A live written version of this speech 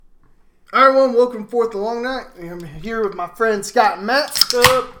All right, everyone, welcome forth the long night. I'm here with my friends Scott and Matt. What's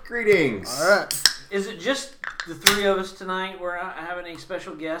up? Greetings. All right. Is it just the three of us tonight? We're not having any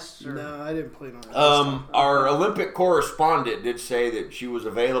special guests? Or? No, I didn't plan on it. Our Olympic correspondent did say that she was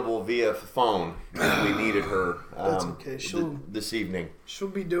available via phone if we needed her. That's okay. This evening. She'll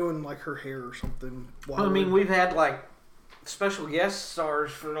be doing like her hair or something. I mean, we've had like special guest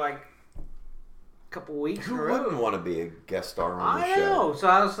stars for like a couple weeks. Who wouldn't want to be a guest star on the show? I know. So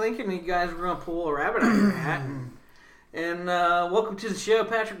I was thinking you guys were going to pull a rabbit out of your hat. And welcome to the show,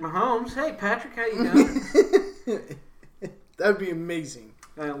 Patrick Mahomes. Hey, Patrick, how you doing? That'd be amazing.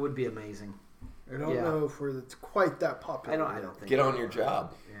 That would be amazing. I don't know if we're quite that popular. I don't think. Get on your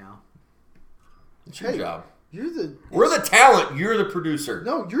job. Yeah. It's your job. We're the talent. You're the producer.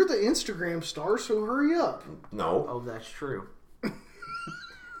 No, you're the Instagram star, so hurry up. No. Oh, that's true.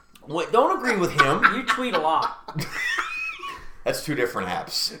 Wait, don't agree with him. You tweet a lot. That's two different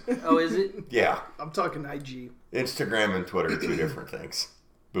apps. Oh, is it? Yeah. I'm talking IG. Instagram and Twitter are two different things.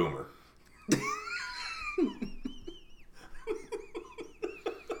 Boomer.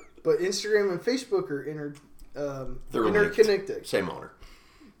 But Instagram and Facebook are They're interconnected. linked. Same owner.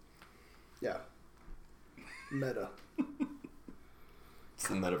 Yeah. Meta. It's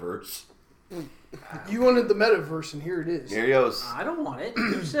the metaverse. You wanted the metaverse, and here it is. Here he goes. I don't want it.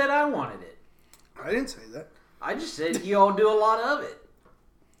 You said I wanted it. I didn't say that. I just said you all do a lot of it.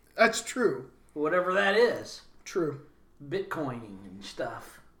 That's true. Whatever that is. True. Bitcoining and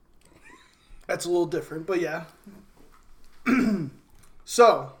stuff. That's a little different, but yeah.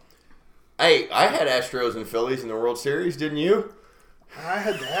 So. Hey, I had Astros and Phillies in the World Series, didn't you? I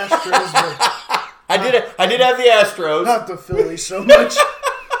had the Astros, but I did have the Astros. not the Phillies so much.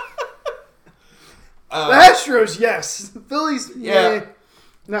 The Astros, yes. The Phillies, Yeah.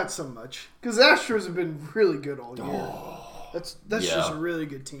 not so much. Because the Astros have been really good all year. That's just a really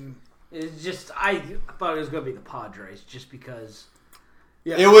good team. It's just, I thought it was going to be the Padres just because.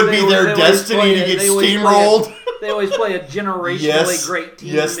 Yeah. It would be their destiny to get steamrolled. They always play a generationally great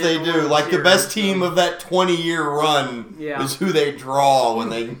team. Yes, they do. Like the best team of that 20-year run is who they draw when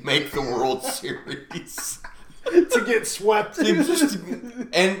they make the World Series. To get swept.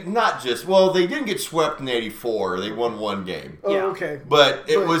 And not just, well, they didn't get swept in 84. They won one game. Oh, Yeah. okay. But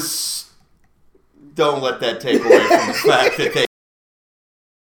it was, don't let that take away from the fact that they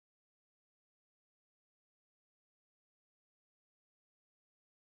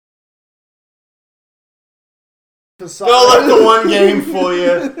don't let the one game fool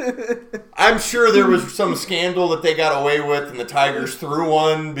you. I'm sure there was some scandal that they got away with and the Tigers threw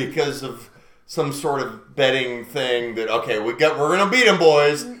one because of some sort of betting thing that, okay, we're going to beat them,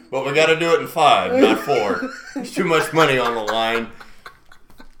 boys, but we got to do it in 5, not 4. There's too much money on the line.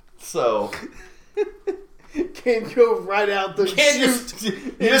 So Can't go right out the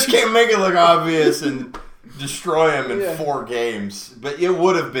you just can't make it look obvious and destroy them in 4 games. But it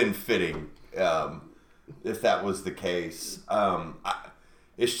would have been fitting if that was the case.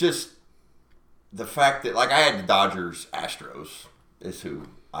 It's just the fact that, like, I had the Dodgers, Astros is who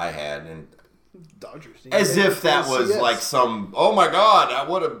I had, and Dodgers. as if that was like some, oh my God,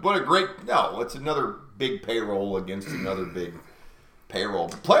 what a great, no, it's another big payroll against another big payroll.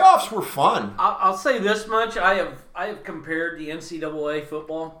 The playoffs were fun. I'll say this much: I have compared the NCAA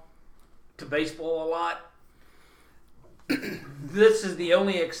football to baseball a lot. This is the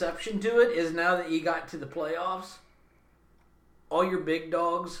only exception to it. Is now that you got to the playoffs, all your big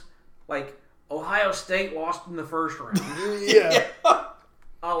dogs, like Ohio State, lost in the first round. Yeah.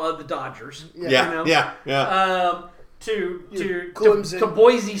 I love the Dodgers. Yeah. To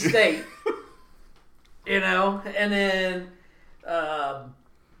Boise State, and then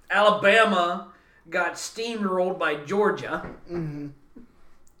Alabama got steamrolled by Georgia. Mm-hmm.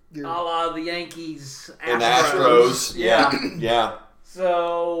 A la the Yankees, And Astros. Yeah.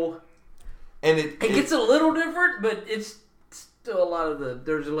 So, And it gets a little different, but it's still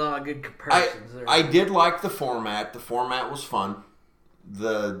there's a lot of good comparisons there. I did like the format. The format was fun.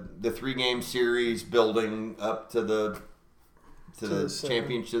 The 3-game series building up to the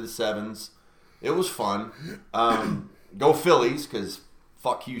championship, to the sevens. It was fun. Go Phillies, because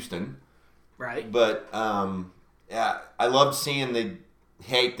fuck Houston. Right. But I loved seeing the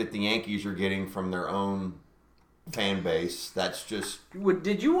hate that the Yankees are getting from their own fan base. That's just.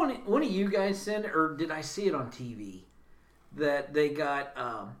 Did you want one of you guys send it, or did I see it on TV that they got?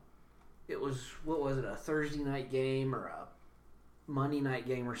 It was, what was it, a Thursday night game or a Monday night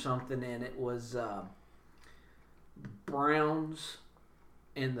game or something, and it was the Browns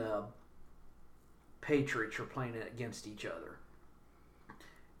and the Patriots were playing against each other,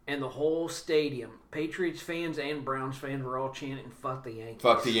 and the whole stadium, Patriots fans and Browns fans, were all chanting, "Fuck the Yankees."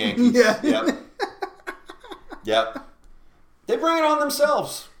 Fuck the Yankees. Yeah. Yep. Yep. They bring it on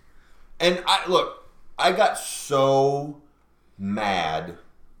themselves. And I got so mad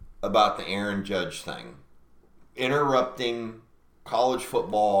about the Aaron Judge thing. Interrupting college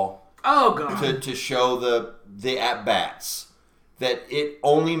football Oh, God. to show the at-bats. That it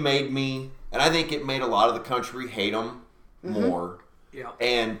only made me, and I think it made a lot of the country hate him more. Yeah.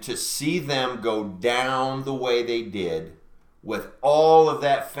 And to see them go down the way they did with all of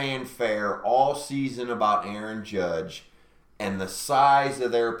that fanfare all season about Aaron Judge and the size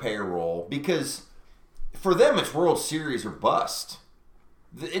of their payroll, because for them it's World Series or bust.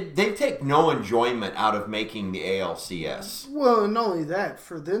 They take no enjoyment out of making the ALCS. Well, and not only that,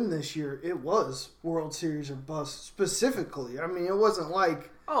 for them this year, it was World Series or bust specifically. I mean, it wasn't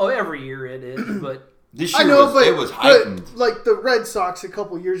like... Oh, every year it is, but... This year it was heightened. But like the Red Sox a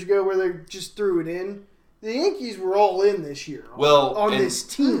couple years ago where they just threw it in, the Yankees were all in this year on this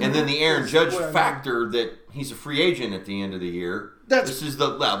team. And then the Aaron Judge factor that he's a free agent at the end of the year. This is the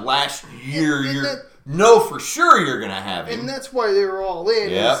last year know for sure you're going to have him. And that's why they were all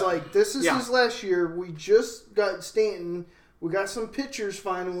in. Yep. It's like, this is his last year. We just got Stanton. We got some pitchers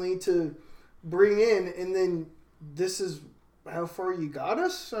finally to bring in. And then this is how far you got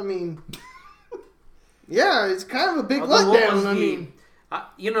us? I mean, yeah, it's kind of a big letdown. I mean,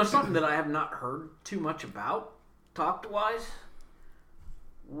 something that I have not heard too much about, talked-wise.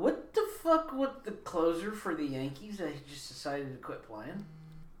 What the fuck with the closer for the Yankees that he just decided to quit playing?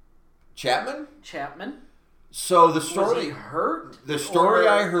 Chapman. So the story... Was he hurt? The story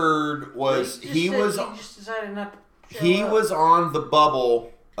I heard was he just decided not to he was on the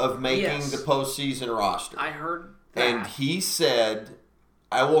bubble of making the postseason roster. I heard that. And he said,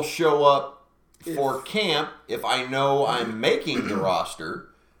 I will show up for camp if I know I'm making the roster.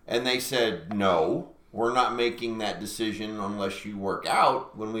 And they said, no, we're not making that decision unless you work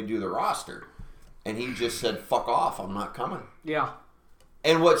out when we do the roster. And he just said, fuck off, I'm not coming. Yeah.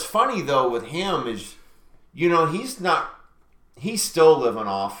 And what's funny, though, with him is, he's still living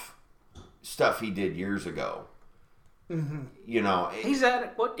off stuff he did years ago. Mm-hmm. He's at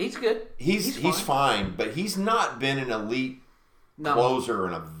it. He's good. He's fine, but he's not been an elite closer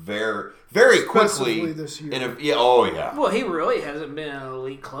in a very quickly this year. Well, he really hasn't been an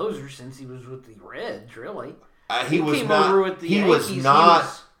elite closer since he was with the Reds. Really, he was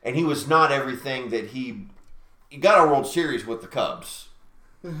not everything that he got a World Series with the Cubs.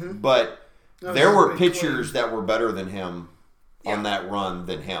 Mm-hmm. But there were pitchers that were better than him on that run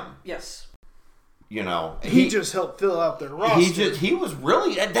than him. Yes. He just helped fill out their roster. He was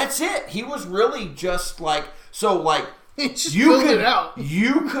really, that's it. He was really just like, he just filled it out.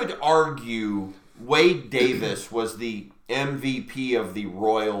 You could argue Wade Davis was the MVP of the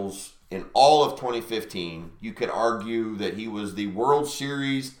Royals in all of 2015. You could argue that he was the World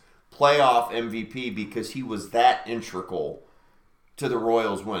Series playoff MVP because he was that integral to the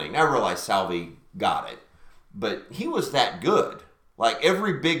Royals winning. I realize Salvi got it, but he was that good. Like,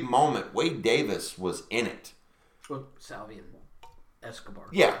 every big moment, Wade Davis was in it. Well, Salvi and Escobar.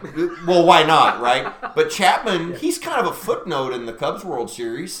 Yeah. Well, why not, right? But Chapman, he's kind of a footnote in the Cubs World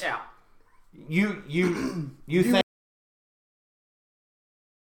Series. Yeah. You think...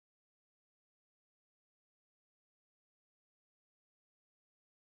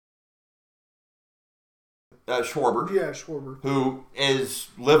 Schwarber. Yeah, Schwarber. Who is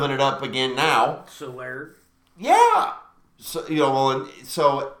living it up again now. Soler. Yeah. So,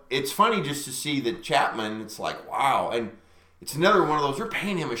 so it's funny just to see that Chapman, it's like, wow. And it's another one of those, you're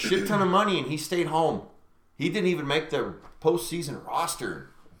paying him a shit ton of money and he stayed home. He didn't even make the postseason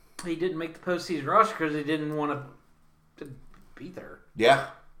roster. He didn't make the postseason roster because he didn't want to be there. Yeah.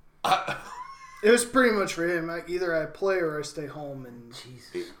 It was pretty much for him. Either I play or I stay home. And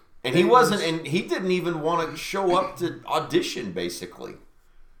Jesus. And he wasn't, and he didn't even want to show up to audition, basically.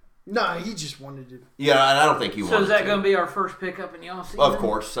 No, he just wanted to. Yeah, and I don't think he wanted to. So is that going to be our first pickup in y'all season? Of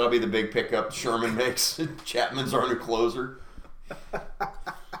course. That'll be the big pickup Sherman makes. Chapman's our new closer.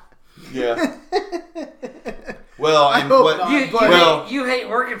 Yeah. Well, and you hate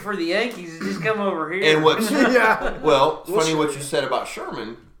working for the Yankees. Just come over here. And what's yeah. Well, funny what you said about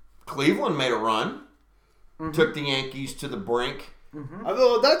Sherman. Cleveland made a run, took the Yankees to the brink. Mm-hmm.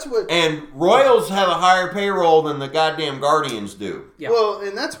 Although that's what. And Royals have a higher payroll than the goddamn Guardians do. Yeah. Well,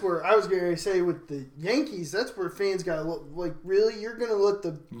 and that's where I was going to say with the Yankees, that's where fans got to look like, really? You're going to let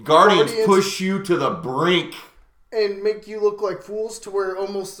the Guardians push you to the brink and make you look like fools to where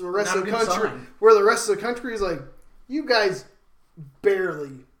almost the rest of the country, where the rest of the country is like, you guys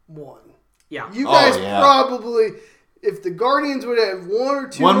barely won. Yeah. You guys probably, if the Guardians would have one or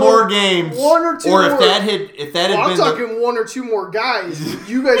two more games, or if more, that had been, I'm talking one or two more guys,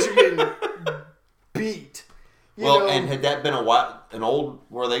 you guys are getting beat. And had that been an old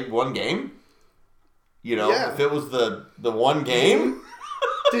where they one game? If it was the one game,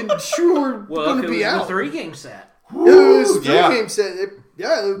 then sure we're going to be out. It was a 3-game set. It was a 3-game set.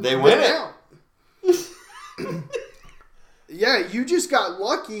 They went out. Yeah, you just got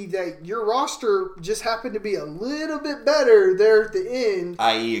lucky that your roster just happened to be a little bit better there at the end.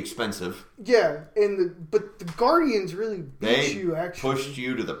 I.e. expensive. Yeah, but the Guardians really beat you, actually. Pushed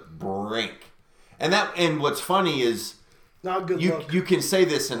you to the brink. And what's funny is not good luck. You can say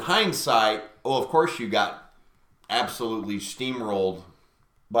this in hindsight. Oh, of course you got absolutely steamrolled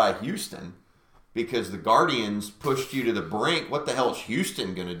by Houston because the Guardians pushed you to the brink. What the hell is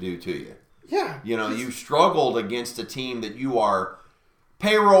Houston going to do to you? Yeah. You struggled against a team that you are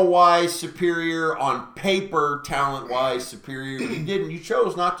payroll-wise superior, on paper, talent-wise superior. You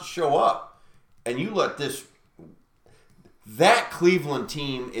chose not to show up. And you let that Cleveland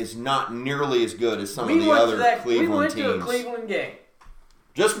team is not nearly as good as some of the other Cleveland teams. We went to a Cleveland game.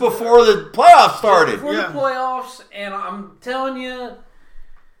 Just before the playoffs started. Before the playoffs, and I'm telling you,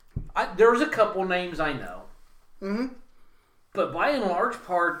 there's a couple names I know. Mm-hmm. But by and large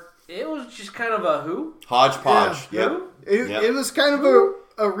part, it was just kind of a who? Hodgepodge. Yeah. Yep. It was kind of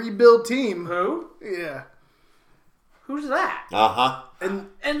a rebuild team. Who? Yeah. Who's that? Uh-huh. And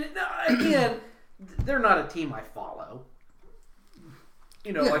again, they're not a team I follow.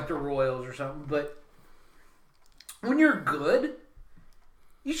 Like the Royals or something. But when you're good,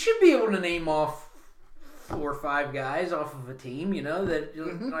 you should be able to name off 4 or 5 guys off of a team, that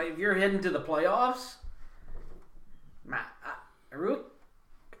if you're heading to the playoffs. I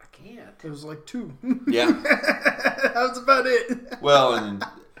can't. It was like 2. Yeah. That was about it. Well, and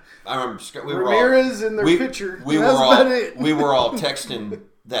I remember Ramirez and their pitcher. We were all texting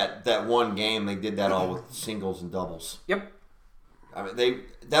that one game. They did that all with singles and doubles. Yep. I mean,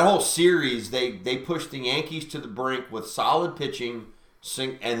 that whole series they pushed the Yankees to the brink with solid pitching,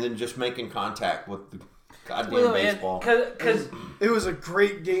 and then just making contact with the goddamn baseball. Because it was a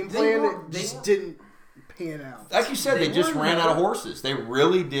great game plan. It just didn't pan out. Like you said, they just ran out of horses. They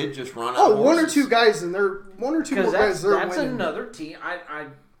really did just run out of horses. One or two guys, and they're one or two more guys. That's another team.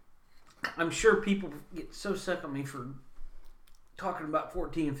 I'm sure people get so sick of me for talking about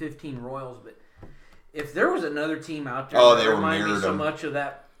 14 and 15 Royals, but if there was another team out there that reminded me so much of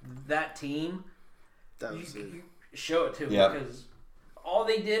that team, you show it to me because all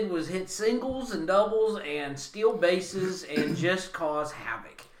they did was hit singles and doubles and steal bases and just cause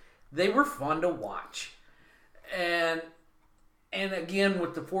havoc. They were fun to watch. And again,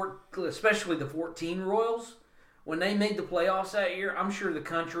 with especially the 14 Royals, when they made the playoffs that year, I'm sure the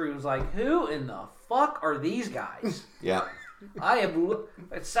country was like, who in the fuck are these guys? Yeah.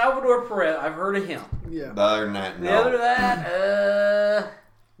 It's Salvador Perez. I've heard of him. Yeah. But other than that, no. The other than that,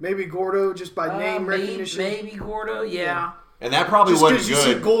 maybe Gordo, just by name recognition. Maybe Gordo, yeah. And that probably wasn't good. Just because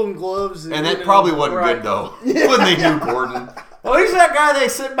you see Golden Gloves. And that probably wasn't good, though, when they knew Gordon. Well, he's that guy they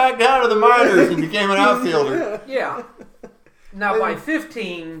sent back down to the minors and became an outfielder. Yeah. Now, by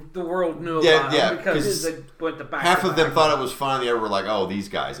 15, the world knew about him because they went the back. Half of them thought it was fun. The other were like, oh, these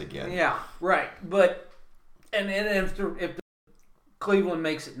guys again. Yeah, right. But, and if Cleveland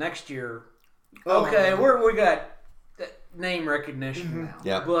makes it next year, okay, we got name recognition now.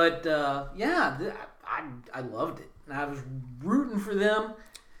 Yeah. But, I loved it. And I was rooting for them.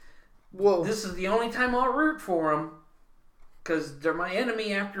 Well, this is the only time I'll root for them. Because they're my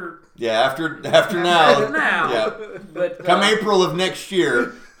enemy after... Yeah, after now. Yeah. But, come April of next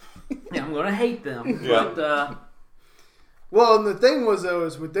year. Yeah, I'm going to hate them. Yeah. But, well, and the thing was, though,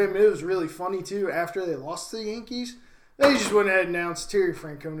 is with them, it was really funny, too. After they lost to the Yankees, they just went ahead and announced Terry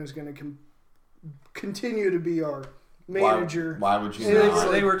Francona is going to continue to be our manager. Why would you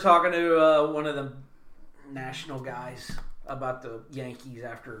not? They were talking to one of the national guys about the Yankees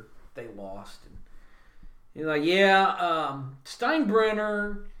after they lost. And he's like,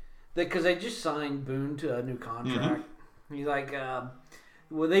 Steinbrenner, because they just signed Boone to a new contract. Mm-hmm. He's like,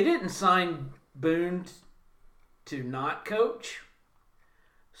 well, they didn't sign Boone to not coach.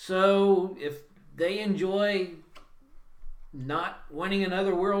 So if they enjoy not winning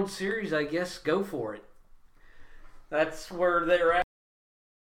another World Series, I guess go for it. That's where they're at.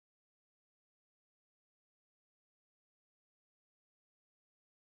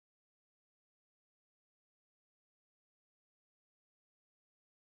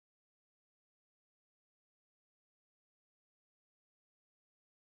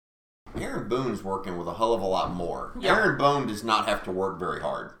 Aaron Boone's working with a hell of a lot more. Yeah. Aaron Boone does not have to work very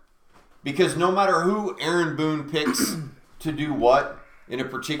hard. Because no matter who Aaron Boone picks to do what in a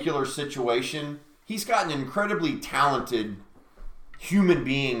particular situation, he's got an incredibly talented human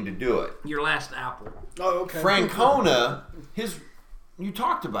being to do it. Your last apple. Oh, okay. Francona, you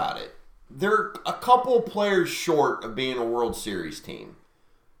talked about it. They're a couple players short of being a World Series team.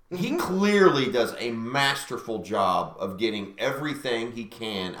 He clearly does a masterful job of getting everything he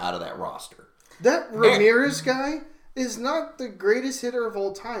can out of that roster. That Ramirez guy is not the greatest hitter of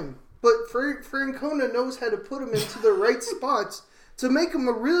all time, but Francona knows how to put him into the right spots to make him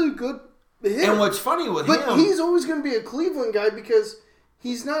a really good hitter. And what's funny with him... But he's always going to be a Cleveland guy because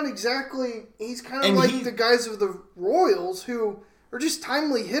he's not exactly... He's kind of like the guys of the Royals who are just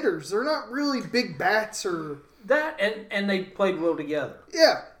timely hitters. They're not really big bats or... That, and they played well together.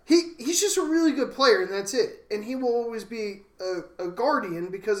 Yeah. He's just a really good player, and that's it. And he will always be a guardian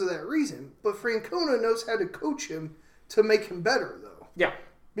because of that reason. But Francona knows how to coach him to make him better, though. Yeah.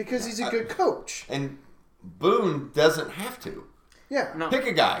 Because he's a good coach. And Boone doesn't have to. Yeah. No. Pick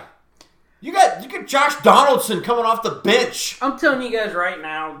a guy. You got Josh Donaldson coming off the bench. I'm telling you guys right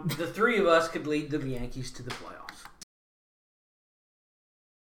now, the three of us could lead the Yankees to the playoffs.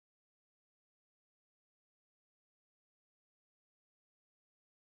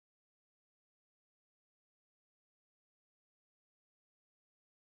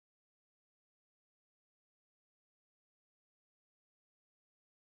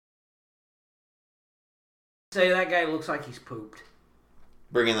 Say that guy looks like he's pooped.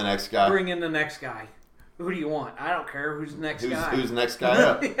 Bring in the next guy. Bring in the next guy. Who do you want? I don't care who's the next guy. Who's the next guy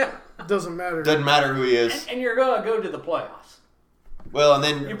up? Yeah. Doesn't matter. Doesn't matter who he is. And you're going to go to the playoffs. Well, and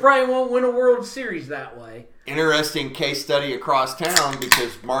then You probably won't win a World Series that way. interesting case study across town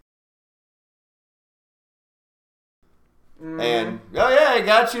because and I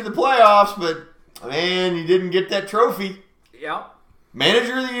got you the playoffs, but man, you didn't get that trophy. Yep.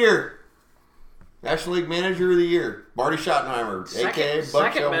 Manager of the year. National League Manager of the Year. Marty Schottenheimer, a.k.a. Buck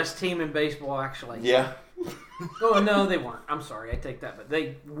Second Showman. best team in baseball, actually. Yeah. Oh, no, they weren't. I'm sorry. I take that. But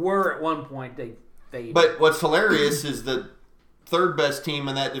they were at one point. They faded. But what's hilarious is the third best team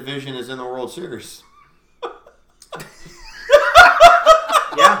in that division is in the World Series.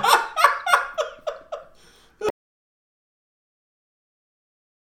 Yeah.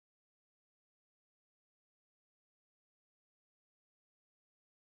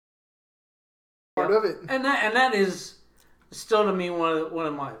 Part of it. And that is still to me one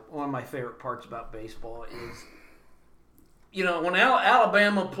of my favorite parts about baseball is, you know, when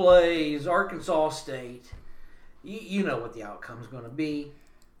Alabama plays Arkansas State, you know what the outcome's going to be.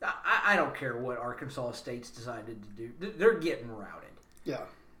 I don't care what Arkansas State's decided to do; they're getting routed. Yeah.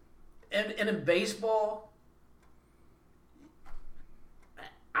 And in baseball,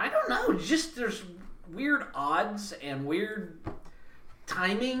 I don't know. Just there's weird odds and weird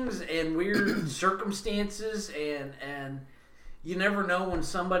timings and weird circumstances, and you never know when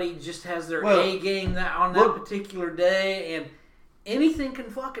somebody just has their A game on that particular day, and anything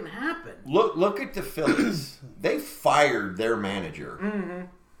can fucking happen. Look at the Phillies. They fired their manager. Mm-hmm.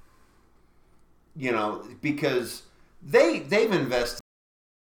 You know, because they've invested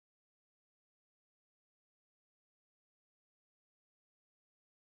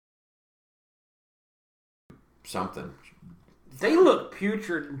something. They look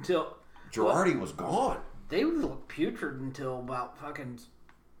putrid until Girardi was gone. They look putrid until about fucking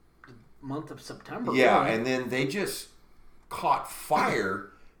the month of September. Yeah, really. and then they just caught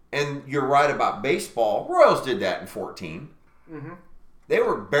fire. And you're right about baseball. Royals did that in 14. Mm-hmm. They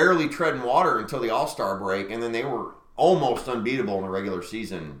were barely treading water until the All-Star break, and then they were almost unbeatable in the regular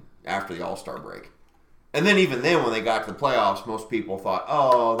season after the All-Star break. And then even then, when they got to the playoffs, most people thought,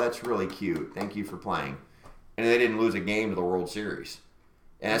 oh, that's really cute. Thank you for playing. And they didn't lose a game to the World Series.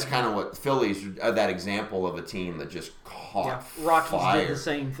 And that's kind of what the Phillies are, that example of a team that just caught Rockies fire. did the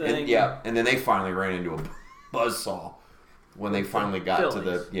same thing. And then they finally ran into a buzzsaw when they finally got Phillies. to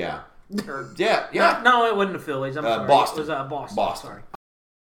the, Or, yeah. No, it wasn't the Phillies. I'm sorry. Boston. It was Boston. Boston. Sorry.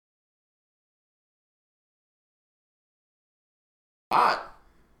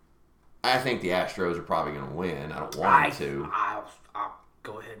 I think the Astros are probably going to win. I don't want them to. I'll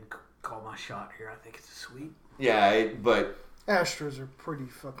go ahead and call my shot here. I think it's a sweep. Yeah, but Astros are pretty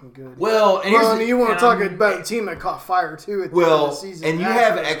fucking good. well, and Well, you want to talk and about a team that caught fire too at the end of the season. and you Astros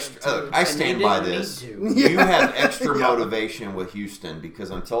have did extra. too. I stand by didn't this. need to. You have extra motivation with Houston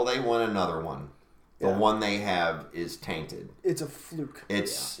because until they win another one, the one they have is tainted. It's a fluke.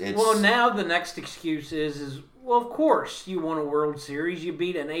 It's Well, now the next excuse is well, of course you won a World Series. You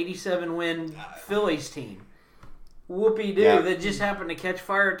beat an 87-win Phillies team. Whoopie-doo. Yeah. That just happened to catch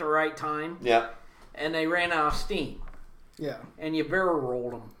fire at the right time, yeah. and they ran out of steam. Yeah. And you barrel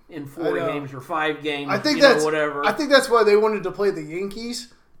rolled them. in 4 games or 5 games. I think whatever. I think that's why they wanted to play the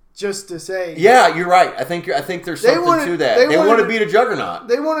Yankees, just to say. Yeah, you're right. I think there's something to that. They want to beat a juggernaut.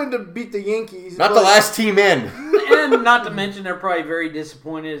 They wanted to beat the Yankees, not the last team in. And not to mention, they're probably very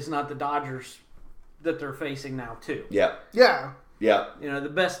disappointed it's not the Dodgers that they're facing now too. Yeah. Yeah. Yeah. The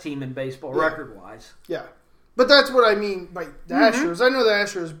best team in baseball record-wise. Yeah. But that's what I mean by the Astros. I know the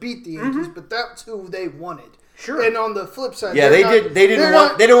Astros beat the Yankees, but that's who they wanted. Sure. And on the flip side, yeah, they didn't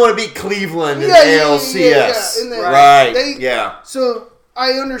want to beat Cleveland in ALCS. Yeah. Right. So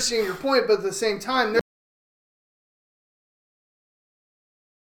I understand your point, but at the same time, they're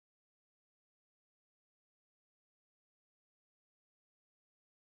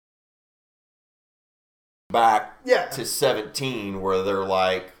back to 17 where they're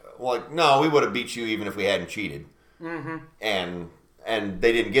like, well, no, we would have beat you even if we hadn't cheated. Mm-hmm. And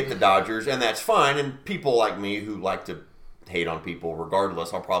they didn't get the Dodgers, and that's fine. And people like me who like to hate on people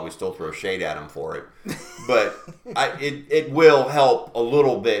regardless, I'll probably still throw shade at them for it. But it will help a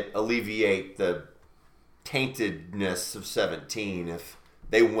little bit alleviate the taintedness of 17 if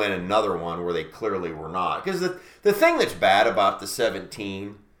they win another one where they clearly were not. Because the thing that's bad about the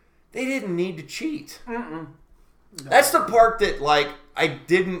 17, they didn't need to cheat. Mm-mm. That's the part that, like, I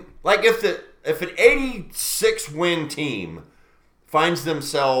didn't... Like, if an 86-win team finds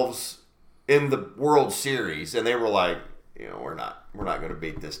themselves in the World Series and they were like, we're not going to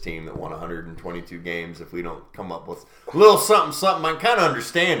beat this team that won 122 games if we don't come up with a little something, I kind of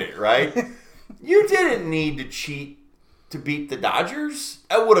understand it, right? You didn't need to cheat to beat the Dodgers.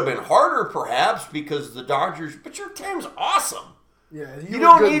 It would have been harder, perhaps, because the Dodgers... But your team's awesome. Yeah, you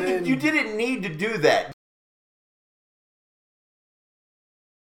didn't need to do that.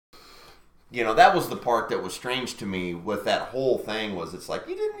 That was the part that was strange to me with that whole thing was it's like,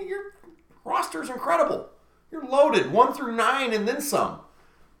 your roster's incredible. You're loaded 1 through 9 and then some.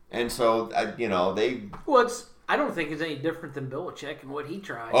 And so, they... Well, I don't think it's any different than Belichick and what he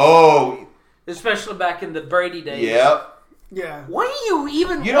tried. Oh. Especially back in the Brady days. Yep. Yeah. Why are you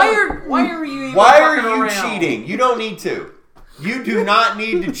even... Why are you even Why are you around? cheating? You don't need to. You do not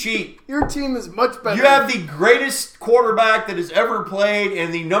need to cheat. Your team is much better. You have the greatest quarterback that has ever played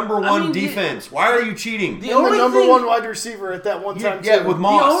and the number one defense. Why are you cheating? The number one wide receiver at that one time. Yeah, with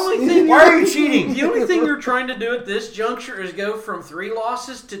Moss. Why are you cheating? The only thing you're trying to do at this juncture is go from 3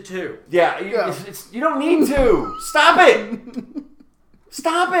 losses to 2. Yeah, you don't need to. Stop it.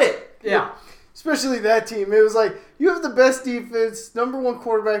 Stop it. Yeah. Especially that team. It was like, you have the best defense, number one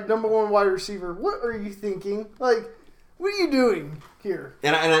quarterback, number one wide receiver. What are you thinking? Like, what are you doing here?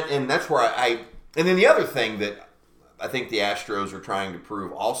 And that's where and then the other thing that I think the Astros are trying to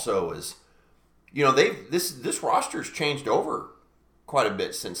prove also is, this roster's changed over quite a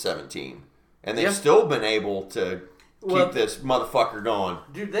bit since 17, and they've still been able to keep this motherfucker going.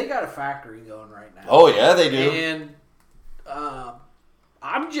 Dude, they got a factory going right now. Oh yeah, they do. And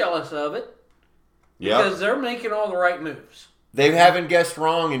I'm jealous of it because they're making all the right moves. They haven't guessed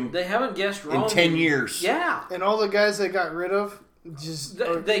wrong in 10 years. Yeah. And all the guys they got rid of,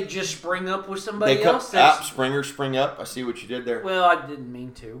 they just spring up with somebody else. Spring up. I see what you did there. Well, I didn't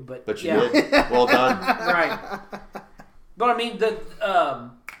mean to, but you did. Well done. Right. But I mean,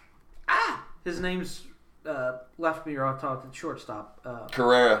 his name's left me off top of the shortstop.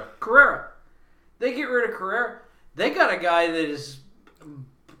 Carrera. They get rid of Carrera. They got a guy that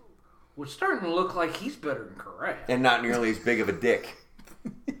was starting to look like he's better than Correa. And not nearly as big of a dick.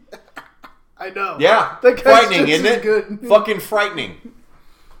 I know. Yeah. Frightening, isn't it? Good. Fucking frightening.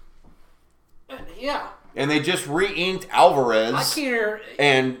 Yeah. And they just re-inked Alvarez. I can't...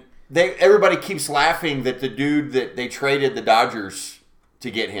 And everybody keeps laughing that the dude that they traded the Dodgers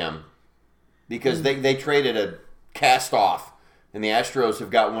to get him. Because they traded a cast-off. And the Astros have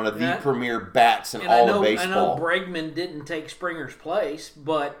got one of the premier bats in all of baseball. I know Bregman didn't take Springer's place,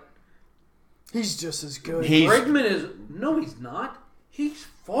 but... He's just as good. Bregman is... No, he's not. He's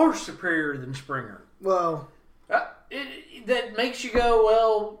far superior than Springer. Well... that makes you go,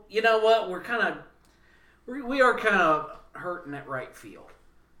 well, you know what? We are kind of hurting at right field.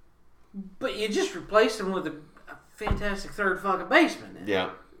 But you just replaced him with a fantastic third fucking baseman.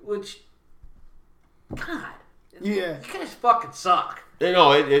 Yeah. Which... God... Yeah. You guys fucking suck.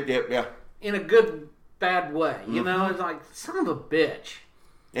 Yeah. In a good, bad way. You know, it's like, son of a bitch.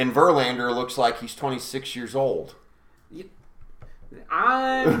 And Verlander looks like he's 26 years old.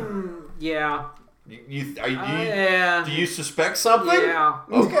 Yeah. Do you suspect something? Yeah.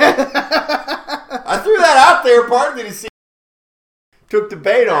 Okay. I threw that out there partly to see took the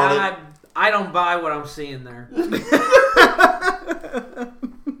bait on it. I don't buy what I'm seeing there.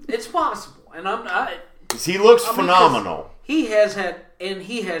 It's possible. And he looks phenomenal. he has had, and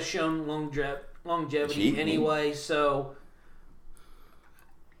he has shown longevity anyway, so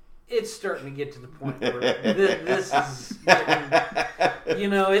it's starting to get to the point where this is getting,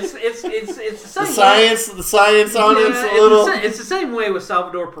 it's the same the science on it's a little. It's the same way with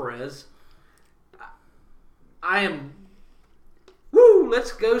Salvador Perez. I am,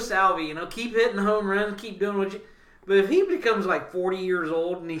 let's go Salvi. Keep hitting home runs, keep doing what you. But if he becomes like 40 years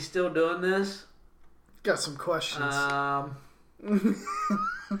old and he's still doing this, got some questions. I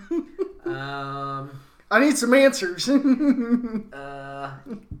need some answers.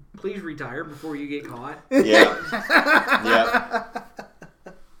 Please retire before you get caught. Yeah. Yeah.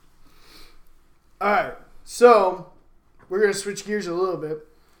 All right. So we're going to switch gears a little bit.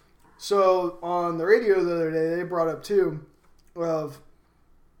 So on the radio the other day, they brought up too of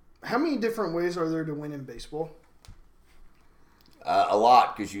how many different ways are there to win in baseball? A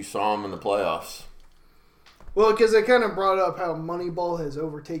lot, because you saw them in the playoffs. Well, because they kind of brought up how Moneyball has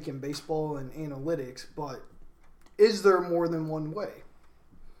overtaken baseball and analytics, but is there more than one way?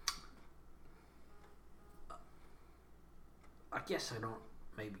 I guess I don't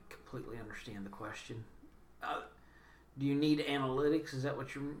maybe completely understand the question. Do you need analytics? Is that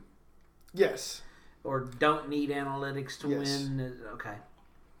what you're... Yes. Or don't need analytics to win? Okay.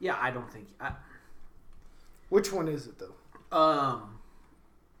 Yeah, I don't think... Which one is it, though?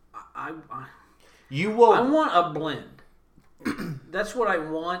 You will. I want a blend. That's what I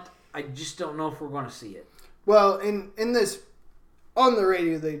want. I just don't know if we're going to see it. Well, in this, on the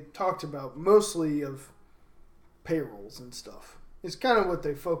radio, they talked about mostly of payrolls and stuff. It's kind of what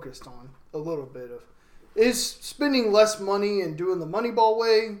they focused on a little bit of. Is spending less money and doing the Moneyball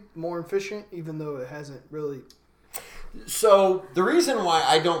way more efficient, even though it hasn't really... So, the reason why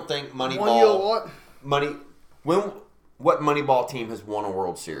I don't think Won you a lot? What Moneyball team has won a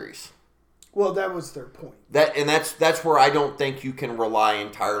World Series? Well, that was their point. That's where I don't think you can rely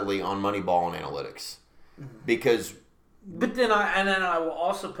entirely on Moneyball and analytics. Mm-hmm. Because... But then I will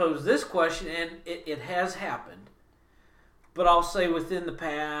also pose this question, and it has happened. But I'll say within the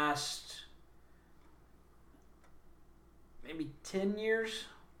past... maybe 10 years,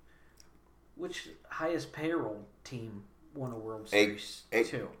 which highest payroll team won a World Series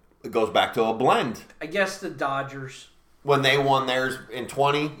too? It goes back to a blend. I guess the Dodgers. When they won theirs in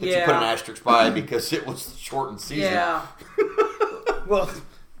 20, but you put an asterisk by because it was a shortened season. Yeah. But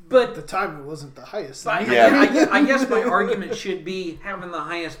at the time it wasn't the highest. I guess my argument should be having the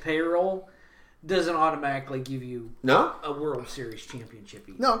highest payroll doesn't automatically give you a World Series championship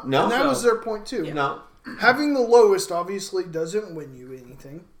either. No. And that was their point too. Yeah. No. Having the lowest obviously doesn't win you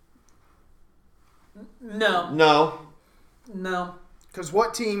anything. No. Because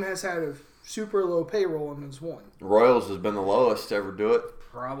what team has had a super low payroll and has won? Royals has been the lowest to ever do it.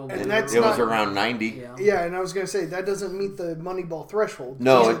 Probably. And it was around 90. Yeah, and I was going to say, that doesn't meet the Moneyball threshold.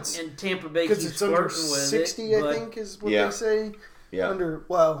 No. And Tampa Bay because keeps it's under flirting with 60, it, I think, is what they say. Yeah.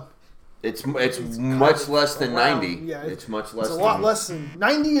 It's much less than 90. Yeah, it's much less. It's a lot less than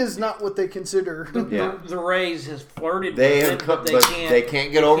 90 is not what they consider. The Rays has flirted with it, but they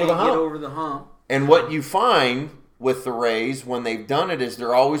can't get over the hump. And what you find with the Rays when they've done it is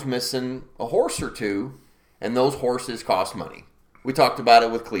they're always missing a horse or two, and those horses cost money. We talked about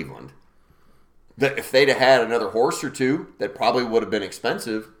it with Cleveland. That if they'd have had another horse or two, that probably would have been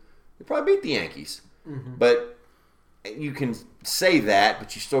expensive. They probably beat the Yankees. Mm-hmm. But you can say that,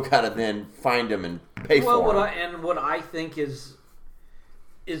 but you still got to then find them and pay for them. What I think is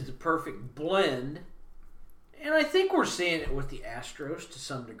the perfect blend, and I think we're seeing it with the Astros to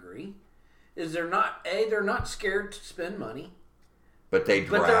some degree, is they're not scared to spend money. But they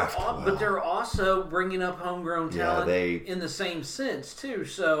draft but they're also bringing up homegrown talent in the same sense, too.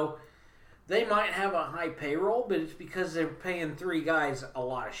 So they might have a high payroll, but it's because they're paying three guys a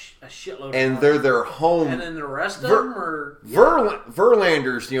shitload of money. And they're their home. And then the rest of them are...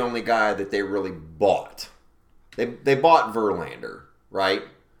 Verlander's the only guy that they really bought. They bought Verlander, right?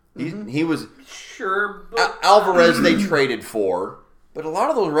 He was... Sure, but... Alvarez they traded for, but a lot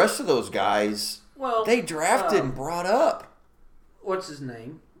of the rest of those guys, they drafted and brought up. What's his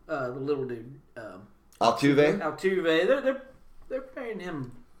name? The little dude. Altuve? They're paying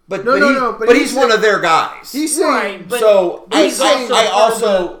him... But he's one of their guys. He's saying, but so he's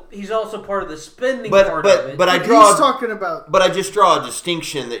also part of the spending part of it. But I just draw a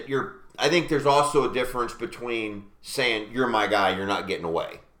distinction that I think there's also a difference between saying you're my guy, you're not getting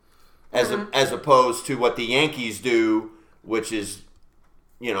away, as opposed to what the Yankees do, which is,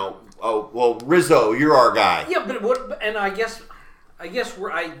 Rizzo, you're our guy. Yeah, and I guess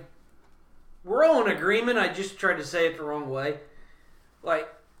we're all in agreement. I just tried to say it the wrong way, like.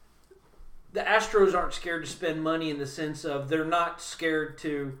 the Astros aren't scared to spend money in the sense of they're not scared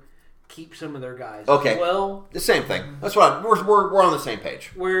to keep some of their guys. Okay. Well, the same thing. That's what we're on the same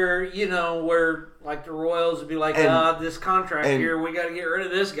page. Where like the Royals would be like, this contract here, we got to get rid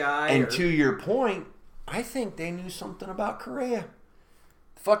of this guy. And to your point, I think they knew something about Correa.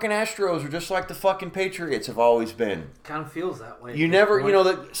 The fucking Astros are just like the fucking Patriots have always been. Kind of feels that way. Whenever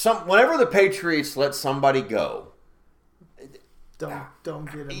the Patriots let somebody go, don't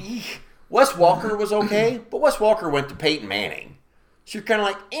get him. Wes Walker was okay, but Wes Walker went to Peyton Manning, so you're kind of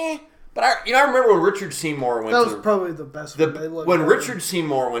like, eh. But I remember when Richard Seymour went. That was probably the best one. When Richard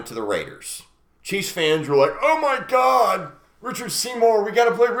Seymour went to the Raiders, Chiefs fans were like, "Oh my God, Richard Seymour! We got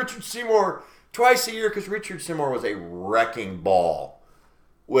to play Richard Seymour twice a year," because Richard Seymour was a wrecking ball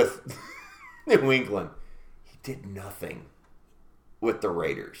with New England. He did nothing with the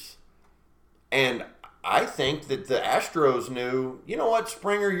Raiders, and I think that the Astros knew, you know what,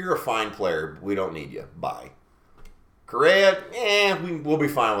 Springer, you're a fine player. We don't need you. Bye. Correa, we'll be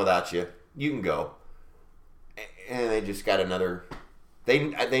fine without you. You can go. And they just got another. They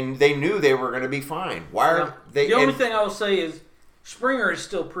knew they were going to be fine. Why are they? The only thing I will say is Springer is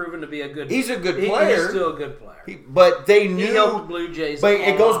still proven to be a good. He's a good player. He's still a good player. But they knew. He helped the Blue Jays. But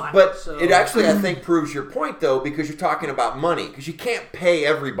it actually, I think, proves your point though, because you're talking about money, because you can't pay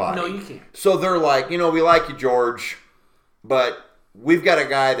everybody. No, you can't. So they're like, we like you, George, but we've got a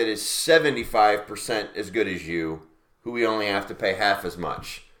guy that is 75% as good as you, who we only have to pay half as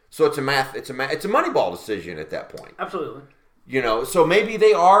much. So it's a Moneyball decision at that point. Absolutely. So maybe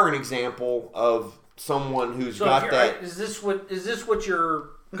they are an example of someone who's got that. Is this what your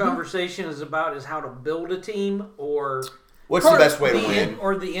conversation is about? Is how to build a team, or what's the best way to win,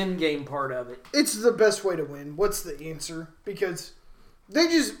 or the end game part of it? It's the best way to win. What's the answer? Because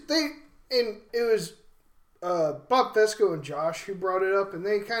it was Bob Fesco and Josh who brought it up, and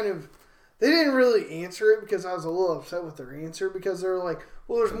they didn't really answer it because I was a little upset with their answer, because they're like,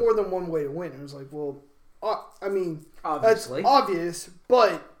 well, there's more than one way to win. It was like, well, obviously. That's obvious,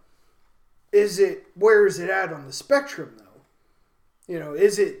 but where is it at on the spectrum, though?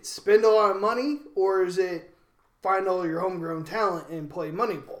 Is it spend a lot of money, or is it find all your homegrown talent and play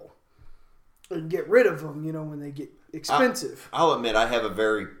Moneyball and get rid of them, when they get expensive? I'll admit I have a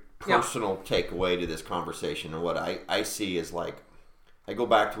very personal takeaway to this conversation, and what I see is like, I go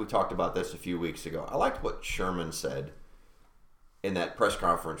back to, we talked about this a few weeks ago. I liked what Sherman said in that press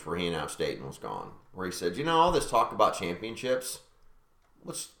conference where he announced Dayton was gone, where he said, all this talk about championships,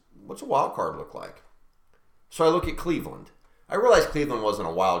 what's a wild card look like? So I look at Cleveland. I realize Cleveland wasn't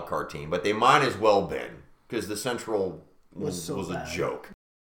a wild card team, but they might as well been, because the Central was a joke.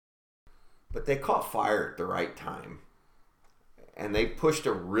 But they caught fire at the right time. And they pushed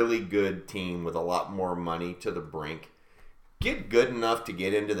a really good team with a lot more money to the brink. Get good enough to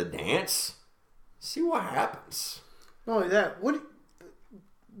get into the dance. See what happens. Not only that,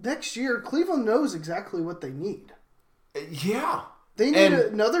 next year, Cleveland knows exactly what they need. Yeah. They need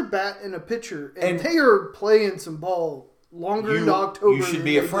another bat and a pitcher, and they are playing some ball longer into October. You should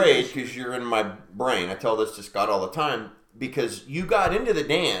be afraid, because you're in my brain. I tell this to Scott all the time, because you got into the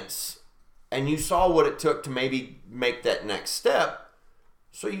dance and you saw what it took to maybe make that next step,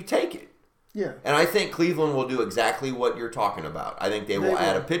 so you take it. Yeah. And I think Cleveland will do exactly what you're talking about. I think they will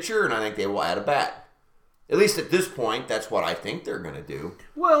add a pitcher, and I think they will add a bat. At least at this point, that's what I think they're going to do.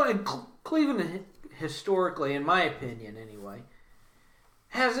 Well, and Cleveland, historically, in my opinion anyway,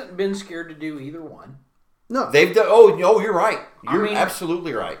 hasn't been scared to do either one. No. They've done. Oh, you're right. You're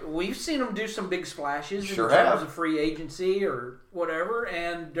absolutely right. We've seen them do some big splashes in terms have. of free agency or whatever,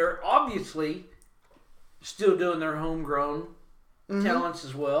 and they're obviously still doing their homegrown talents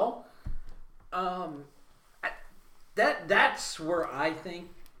as well. That's where I think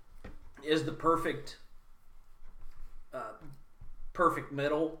is the perfect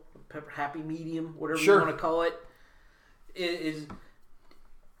middle, happy medium, whatever you want to call it. Is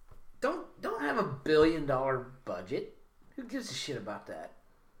don't have $1 billion budget. Who gives a shit about that?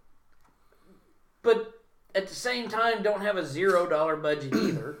 But at the same time, don't have a $0 budget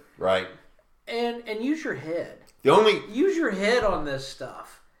either. Right. And use your head. Use your head on this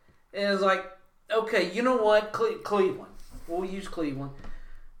stuff. And it's like, okay, you know what? Cleveland. We'll use Cleveland.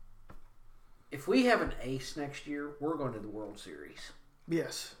 If we have an ace next year, we're going to the World Series.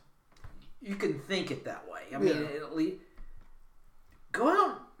 Yes. You can think it that way. I mean, at least go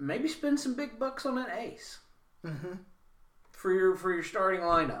out, maybe spend some big bucks on an ace for your starting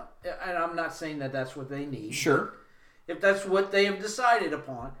lineup. And I'm not saying that that's what they need. Sure. If that's what they have decided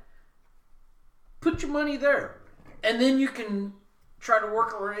upon, put your money there, and then you can try to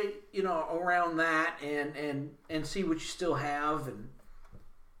work around that and see what you still have. And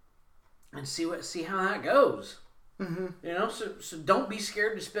and see how that goes. Mm-hmm. You know, so don't be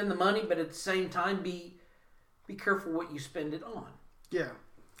scared to spend the money, but at the same time, be careful what you spend it on. Yeah.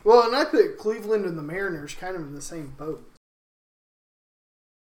 Well, and I put Cleveland and the Mariners kind of in the same boat.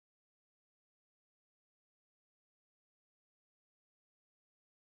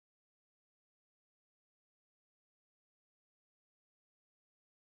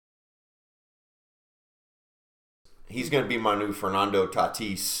 He's going to be my new Fernando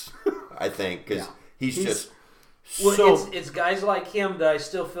Tatis, I think, because he's just well, so... it's guys like him that I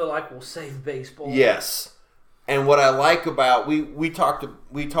still feel like will save baseball. Yes. And what I like about... We talked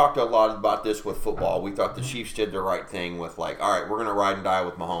a lot about this with football. We thought the Chiefs did the right thing with, like, all right, we're going to ride and die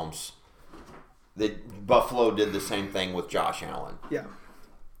with Mahomes. Buffalo did the same thing with Josh Allen. Yeah.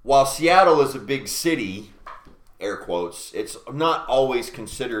 While Seattle is a big city, air quotes, it's not always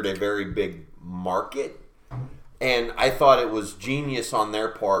considered a very big market. And I thought it was genius on their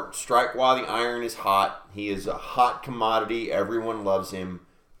part. Strike while the iron is hot. He is a hot commodity. Everyone loves him.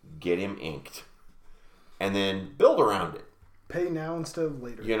 Get him inked. And then build around it. Pay now instead of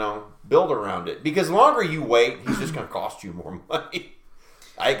later. You know, build around it. Because the longer you wait, he's just going to cost you more money.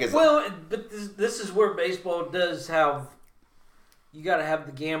 But this is where baseball does have... You got to have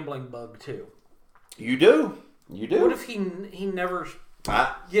the gambling bug, too. You do. You do. What if he never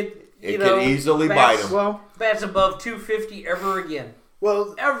get... It could easily bite him. Well, bats above 250 ever again.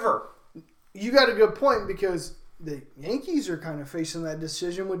 Well, ever. You got a good point because the Yankees are kind of facing that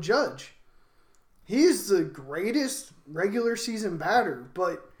decision with Judge. He's the greatest regular season batter,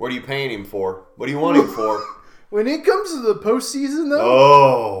 but... What are you paying him for? What do you want him for? When it comes to the postseason, though...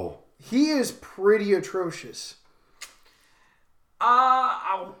 Oh! He is pretty atrocious.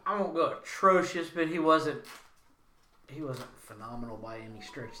 I won't go atrocious, but he wasn't phenomenal by any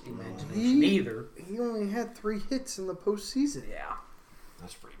stretch of the imagination either. He only had 3 hits in the postseason. Yeah.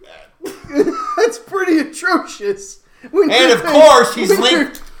 That's pretty bad. That's pretty atrocious. And of course he's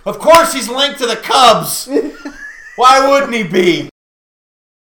linked. Of course he's linked to the Cubs. Why wouldn't he be?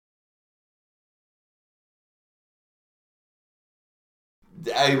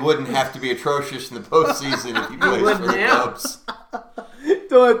 I wouldn't have to be atrocious in the postseason if he plays for the Cubs.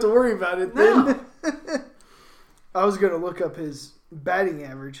 Don't have to worry about it then. No. I was going to look up his batting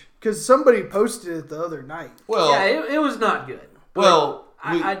average because somebody posted it the other night. Well, yeah, it was not good. Well,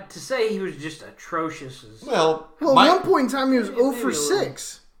 to say he was just atrocious is at one point in time he was 0 for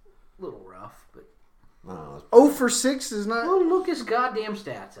 6. A little rough, but 0 for 6 is not. Well, look his goddamn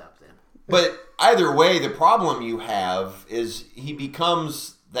stats up then. But either way, the problem you have is he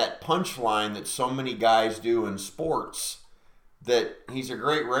becomes that punchline that so many guys do in sports. That he's a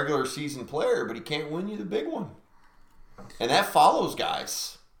great regular season player, but he can't win you the big one. And that follows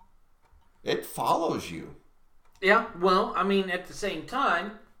guys. It follows you. Yeah, well, I mean, at the same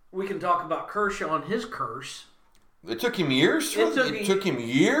time, we can talk about Kershaw and his curse. It took him years. It took him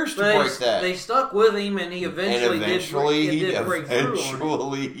years to break that. They stuck with him, and he eventually did break through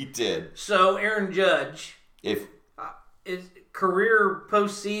on it. He did. So Aaron Judge, his career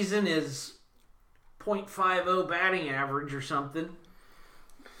postseason is .50 batting average or something.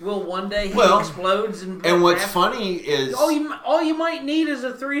 Will one day he explodes and what's funny is all you might need is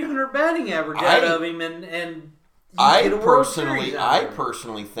a 300 batting average out of him, and I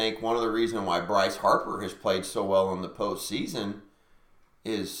personally think one of the reasons why Bryce Harper has played so well in the postseason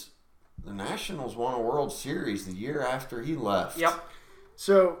is the Nationals won a World Series the year after he left. Yep.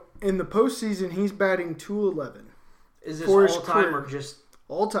 So in the postseason, he's batting .211. Is this all time or just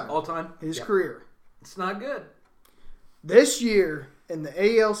all time? All time. His career. It's not good. This year in the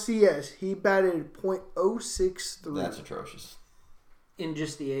ALCS, he batted .063. That's atrocious. In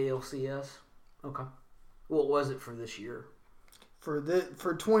just the ALCS. Okay. What was it for this year? For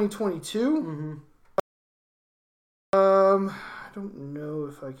 2022? Mm-hmm. I don't know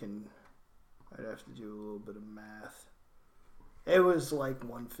if I can. I'd have to do a little bit of math. It was like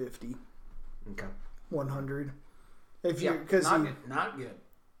 150. Okay. 100. Not good.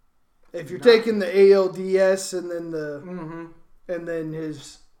 If you're taking the ALDS and then and then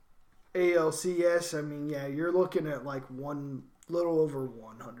his ALCS, I mean, yeah, you're looking at like little over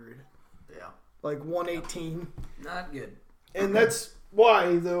 100. Yeah. Like 118. Not good. And that's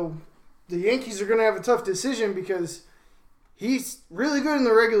why, though, the Yankees are going to have a tough decision because he's really good in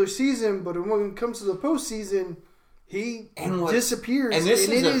the regular season, but when it comes to the postseason, he disappears. And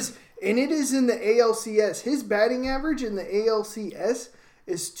it is in the ALCS. His batting average in the ALCS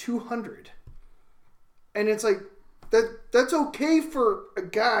is 200. And it's like, that's okay for a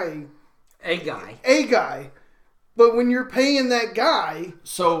guy. A guy. But when you're paying that guy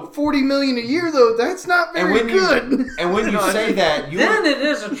So $40 million a year, though, that's not very good. And when you say that, then it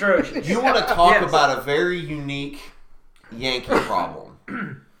is atrocious. You want to talk about a very unique Yankee problem.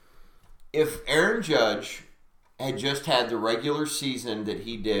 If Aaron Judge had just had the regular season that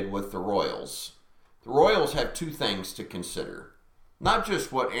he did with the Royals have two things to consider. Not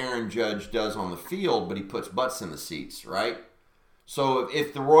just what Aaron Judge does on the field, but he puts butts in the seats, right? So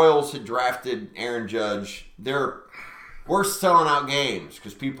if the Royals had drafted Aaron Judge, we're selling out games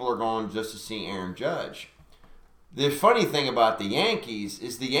because people are going just to see Aaron Judge. The funny thing about the Yankees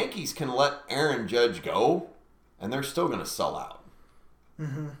is the Yankees can let Aaron Judge go, and they're still going to sell out.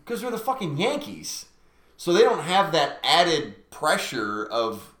 Because they're the fucking Yankees. So they don't have that added pressure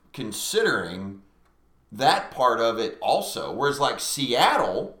of considering that part of it also. Whereas like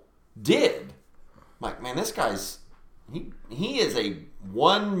Seattle did. Like, man, this guy's... He is a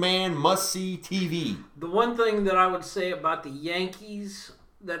one-man must-see TV. The one thing that I would say about the Yankees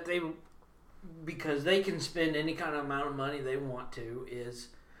because they can spend any kind of amount of money they want to, is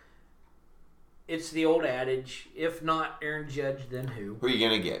it's the old adage, if not Aaron Judge, then who? Who are you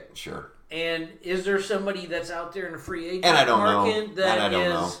going to get? Sure. And is there somebody that's out there in the free agent know. market that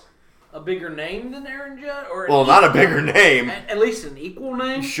is a bigger name than Aaron Judge? Or not a bigger name. At least an equal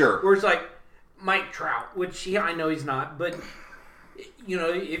name? Sure. Where it's like Mike Trout, which I know he's not, but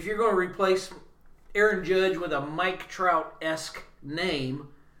if you're going to replace Aaron Judge with a Mike Trout-esque name,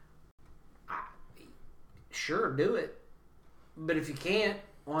 sure, do it. But if you can't,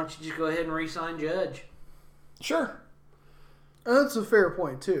 why don't you just go ahead and re-sign Judge? Sure. That's a fair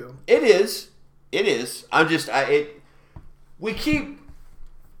point, too. It is. We keep...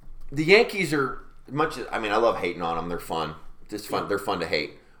 The Yankees are much... I mean, I love hating on them. They're fun. It's fun. They're fun to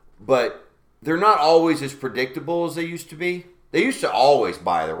hate. But they're not always as predictable as they used to be. They used to always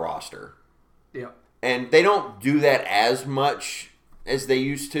buy the roster. Yeah. And they don't do that as much as they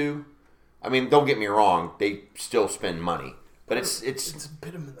used to. I mean, don't get me wrong. They still spend money. But it's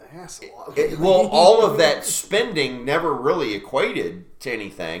bit them in the ass a lot. Well, all of that spending never really equated to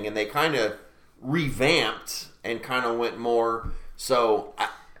anything. And they kind of revamped and kind of went more. So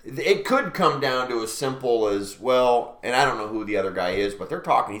it could come down to as simple as, well, and I don't know who the other guy is, but they're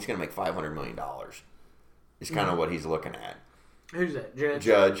talking he's going to make $500 million. It's kind of what he's looking at. Who's that? Judge?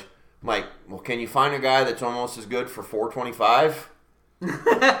 Judge. Mike, well, can you find a guy that's almost as good for $425?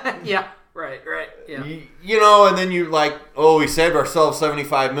 Yeah, right, yeah. And then you're like, oh, we saved ourselves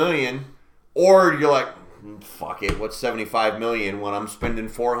 $75 million. Or you're like, fuck it, what's $75 million when I'm spending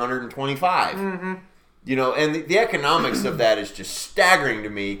 $425? Mm-hmm. And the economics of that is just staggering to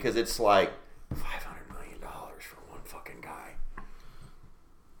me because it's like $500 million for one fucking guy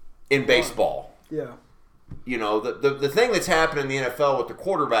in baseball. Yeah. The thing that's happened in the NFL with the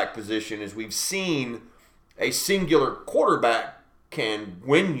quarterback position is we've seen a singular quarterback can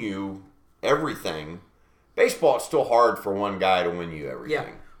win you everything. Baseball, it's still hard for one guy to win you everything.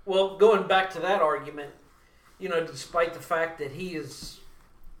 Yeah. Well, going back to that argument, despite the fact that he has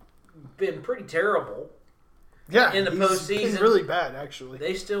been pretty terrible in the postseason. Been really bad, actually.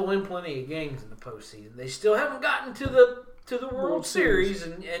 They still win plenty of games in the postseason. They still haven't gotten to the World Series,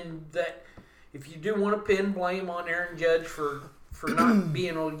 and that if you do want to pin blame on Aaron Judge for not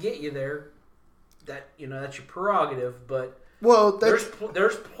being able to get you there, that that's your prerogative. But there's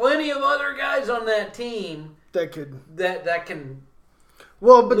plenty of other guys on that team that can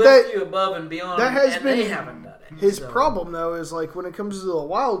lift you above and beyond. That has and been they haven't done it. His problem though is like when it comes to the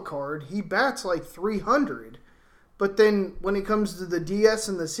wild card, he bats like 300, but then when it comes to the DS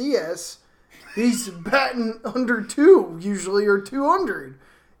and the CS, he's batting under 2 usually or 200.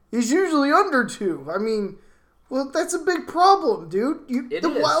 He's usually under 2. I mean, well, that's a big problem, dude.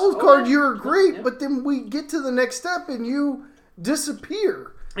 The wild card, you're great, but then we get to the next step and you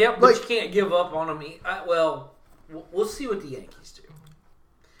disappear. Yep, but you can't give up on him. Well, we'll see what the Yankees do.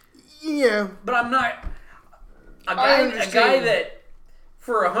 Yeah. But I'm not... A guy that,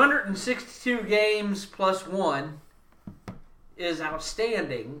 for 162 games plus 1, is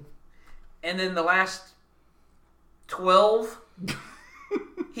outstanding, and then the last 12...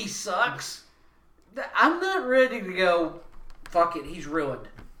 he sucks. I'm not ready to go, fuck it, he's ruined.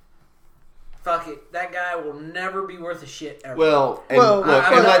 Fuck it, that guy will never be worth a shit ever.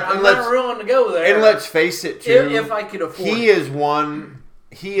 I'm not willing to go there. And let's face it, too. If I could afford He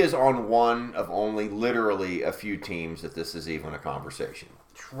is on one of only literally a few teams that this is even a conversation.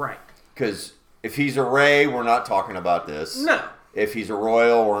 That's right. Because if he's a Ray, we're not talking about this. No. If he's a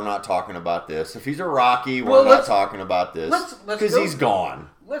Royal, we're not talking about this. If he's a Rocky, we're not talking about this. Because he's gone.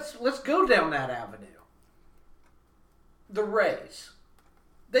 Let's go down that avenue. The Rays.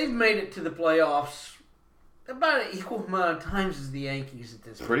 They've made it to the playoffs about an equal amount of times as the Yankees at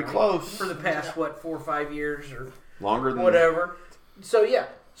this point. Pretty close. For the past, 4 or 5 years or Longer than whatever. So, yeah.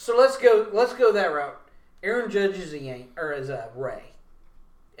 So, let's go that route. Aaron Judge is a Ray.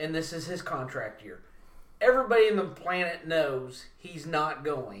 And this is his contract year. Everybody in the planet knows he's not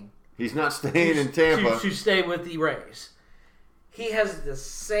going. He's not staying in Tampa. To stay with the Rays. He has the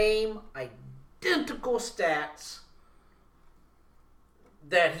same identical stats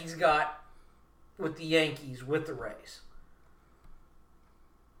that he's got with the Yankees, with the Rays.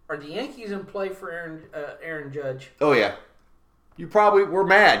 Are the Yankees in play for Aaron Judge? Oh, yeah. You probably were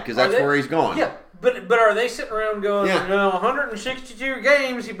mad because that's where he's going. Yeah, but are they sitting around going, 162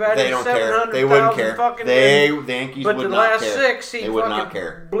 games, he batted 700,000 They wouldn't care. fucking The Yankees but would the not last care. 6, he they would fucking not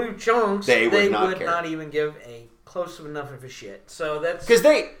care. blew chunks. They would not even give a close enough of a shit. So that's... Because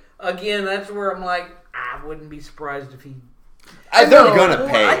Again, that's where I'm like, I wouldn't be surprised if he... they're going to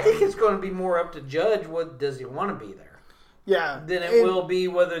pay. I think it's going to be more up to Judge. What does he want to be there? Yeah. Than it will be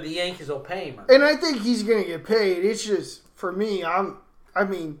whether the Yankees will pay him. And I think he's going to get paid. It's just, for me, I'm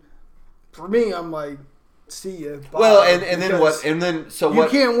like, see ya. Bye. Well, and then what? And then you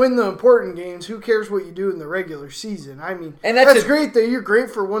what? can't win the important games. Who cares what you do in the regular season? I mean, And that's great that you're great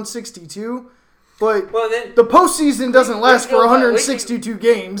for 162, but then, the postseason doesn't last for 162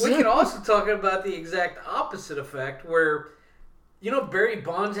 games. We can also talk about the exact opposite effect where, Barry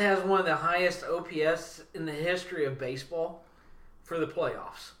Bonds has one of the highest OPS in the history of baseball for the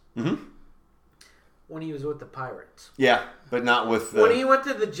playoffs. Mm-hmm. When he was with the Pirates. Yeah, but not with When he went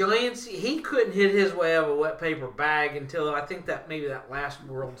to the Giants, he couldn't hit his way out of a wet paper bag until I think that maybe that last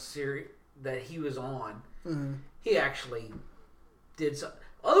World Series that he was on. Mm-hmm. He actually did something.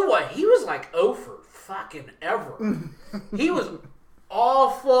 Otherwise, he was like 0 for fucking ever. He was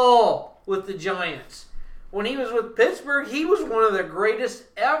awful with the Giants. When he was with Pittsburgh, he was one of the greatest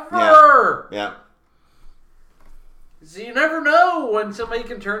ever. Yeah. So you never know when somebody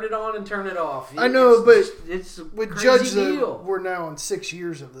can turn it on and turn it off. I know, but it's a with crazy Judge, deal. we're now on 6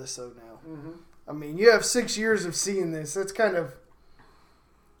 years of this, though. Now, Mm-hmm. I mean, you have 6 years of seeing this. That's kind of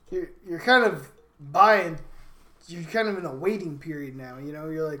you're kind of buying. You're kind of in a waiting period now.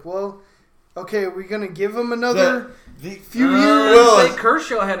 You're like, well, okay, are we gonna give him another few years? Well, say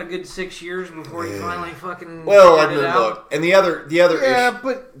Kershaw had a good 6 years before he finally fucking figured it out. Look, and the other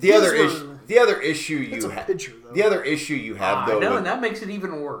issue you have, the other issue you have though, I know, and that makes it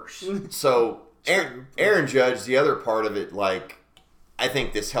even worse. So Aaron Judge, the other part of it, like, I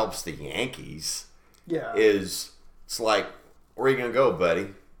think this helps the Yankees. Yeah, it's like, where are you gonna go,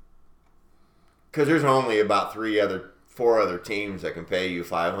 buddy? Because there's only about 4 other teams that can pay you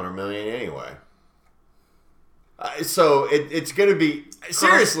 $500 million anyway. So it's going to be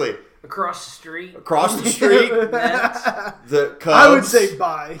seriously across the street. The Cubs. I would say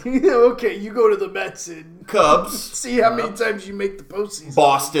bye. Okay, you go to the Mets and Cubs. See how many times you make the postseason.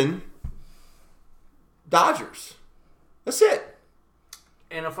 Boston, Dodgers. That's it.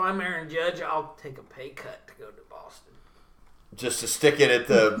 And if I'm Aaron Judge, I'll take a pay cut to go to Boston. Just to stick it at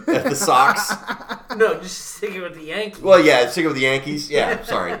the Sox? No, just stick it with the Yankees. Well, yeah, stick it with the Yankees. Yeah,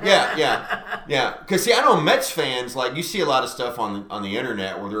 sorry. Yeah. Because, see, I know Mets fans, like, you see a lot of stuff on the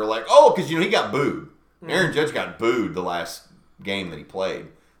internet where they're like, oh, because, he got booed. Aaron Judge got booed the last game that he played.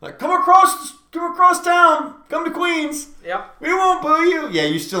 Like, come across town. Come to Queens. Yep. We won't boo you. Yeah,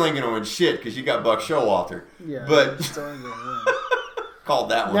 you still ain't going to win shit because you got Buck Showalter. Yeah, but still ain't gonna win.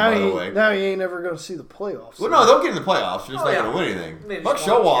 Called that one, now by the way. Now he ain't ever going to see the playoffs. Well, no, they'll get in the playoffs. They're just not yeah. going to win anything. They just Buck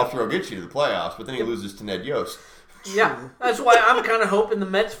won't. Showalter will get you to the playoffs, but then he loses to Ned Yost. Yeah, that's why I'm kind of hoping the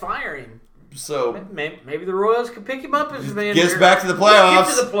Mets fire him. So maybe the Royals could pick him up as manager. get us back to the playoffs,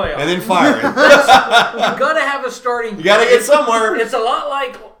 Get to the playoffs. and then fire him. You got to have a starting. You got to get somewhere. It's a lot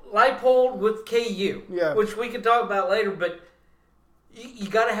like Leipold with KU, Yeah. which we can talk about later. But you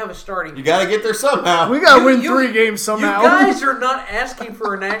got to have a starting. You got to get there somehow. We got to win 3 games somehow. You guys are not asking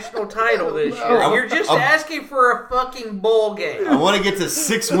for a national title this year. You're just asking for a fucking bowl game. I want to get to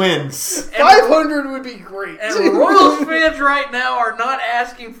 6 wins. 500 would be great. And Royals fans right now are not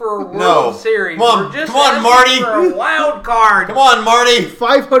asking for a World Series. Come on, Marty. For a wild card. Come on, Marty.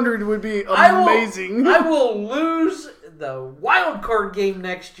 500 would be amazing. I will lose the wild card game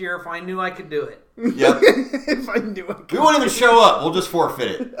next year if I knew I could do it. Yep. If I knew I could. We won't even show up. We'll just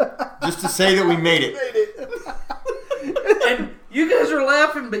forfeit it. Just to say that we made it. And you guys are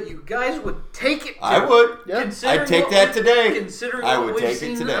laughing, but you guys would take it. I would. Yeah. I'd take that today. Considering I what would we've take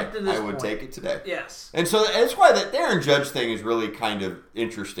seen it today. up to this I would point. take it today. Yes. And so that's why that Aaron Judge thing is really kind of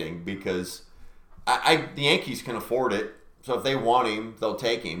interesting because the Yankees can afford it. So if they want him, they'll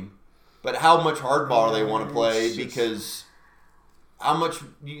take him. But how much hardball do they want to play? Because how much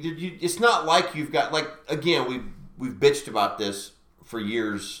it's not like you've got like again we've bitched about this for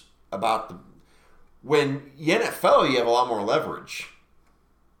years about when the NFL you have a lot more leverage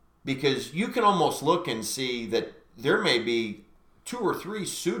because you can almost look and see that there may be 2 or 3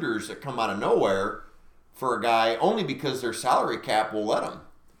 suitors that come out of nowhere for a guy only because their salary cap will let them.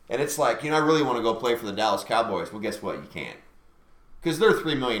 And it's like, I really want to go play for the Dallas Cowboys. Well, guess what? You can't. Because they're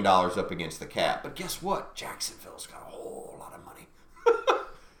 $3 million up against the cap. But guess what? Jacksonville's got a whole lot of money.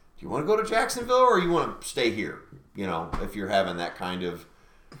 Do you want to go to Jacksonville or you want to stay here? If you're having that kind of...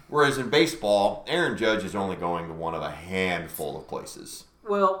 Whereas in baseball, Aaron Judge is only going to one of a handful of places.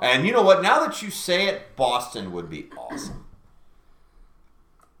 Well... And you know what? Now that you say it, Boston would be awesome.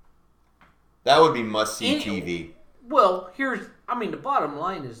 That would be must-see TV. Well, the bottom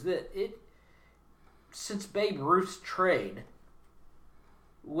line is that since Babe Ruth's trade,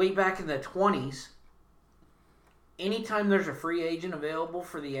 way back in the 20s, anytime there's a free agent available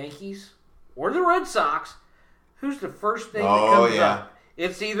for the Yankees or the Red Sox, who's the first name that comes up?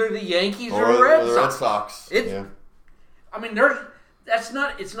 It's either the Yankees or the Red Sox. It's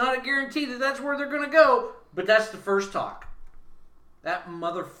not a guarantee that that's where they're going to go, but that's the first talk. That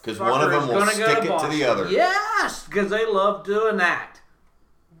motherfucker because one of them will stick it to the other. Yes, because they love doing that.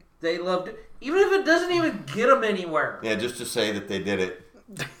 They love to, even if it doesn't even get them anywhere. Yeah, just to say that they did it.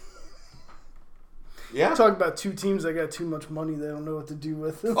 Yeah. Talk about 2 teams that got too much money they don't know what to do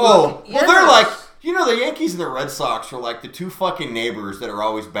with. Oh, well, they're like, the Yankees and the Red Sox are like the 2 fucking neighbors that are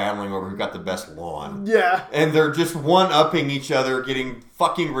always battling over who got the best lawn. Yeah. And they're just one-upping each other, getting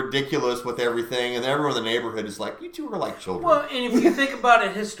fucking ridiculous with everything, and everyone in the neighborhood is like, you 2 are like children. Well, and if you think about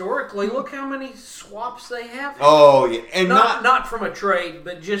it historically, look how many swaps they have. Oh, yeah. And not from a trade,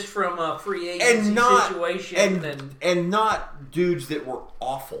 but just from a free agency situation. And not dudes that were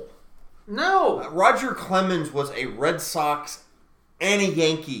awful. No. Roger Clemens was a Red Sox and a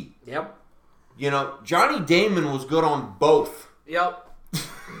Yankee. Yep. Johnny Damon was good on both. Yep.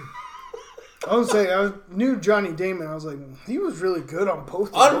 I was saying, I knew Johnny Damon. I was like, he was really good on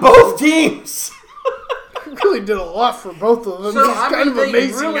both. On both teams. He really did a lot for both of them. So, He's kind of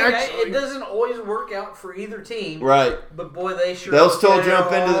amazing, actually. It doesn't always work out for either team. Right. But boy, they'll still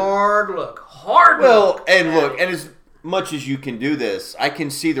jump into hard look. Well, and as much as you can do this, I can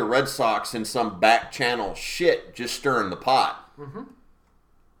see the Red Sox in some back channel shit just stirring the pot. Mm-hmm.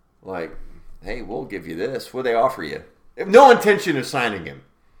 Like, hey, we'll give you this. What'd they offer you? No intention of signing him,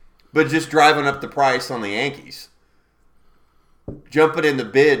 but just driving up the price on the Yankees. Jumping in the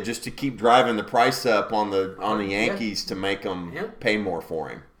bid just to keep driving the price up on the Yankees to make them pay more for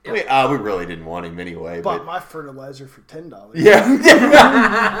him. Yep. We really didn't want him anyway. Bought my fertilizer for $10.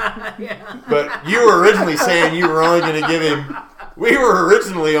 Yeah. But you were originally saying you were only going to give him. We were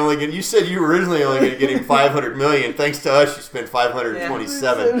originally only going. You said you were originally only going to get him $500 million. Thanks to us, you spent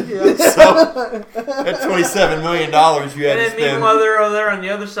 $527. Yeah. So that $27 million you had to spend. And meanwhile, they're over there on the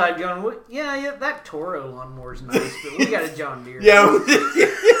other side going, well, yeah, that Toro lawnmower's nice, but we got a John Deere. Yeah.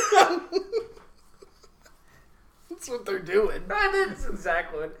 That's what they're doing. That's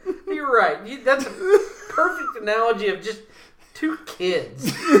exactly what. You're right. That's a perfect analogy of just 2 kids.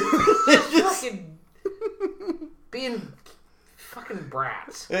 Just fucking being fucking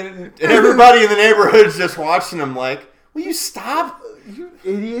brats. And everybody in the neighborhood's just watching them like, will you stop? You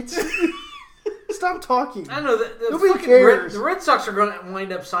idiots. Stop talking. I know that nobody cares. The Red Sox are going to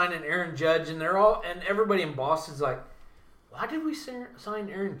wind up signing Aaron Judge, and everybody in Boston's like, why did we sign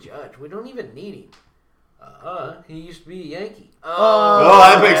Aaron Judge? We don't even need him. He used to be a Yankee.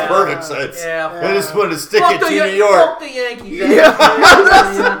 That makes perfect sense. Yeah. I just wanted to stick it to New York. Fuck the Yankees.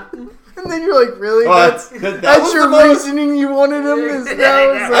 Yeah. And then you're like, really? That's your reasoning you wanted him?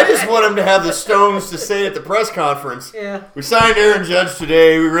 I just want him to have the stones to say at the press conference. Yeah. We signed Aaron Judge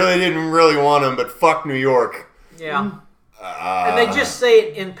today. We really didn't want him, but fuck New York. Yeah. And they just say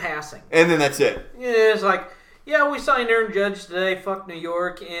it in passing. And then that's it. Yeah, it's like, yeah, we signed Aaron Judge today. Fuck New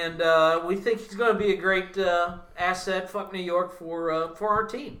York, and we think he's going to be a great asset. Fuck New York for our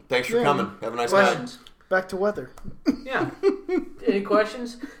team. Thanks for coming. Have a nice questions. night. Back to weather. Yeah. Any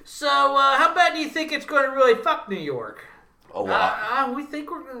questions? So, how bad do you think it's going to really fuck New York? A lot. We think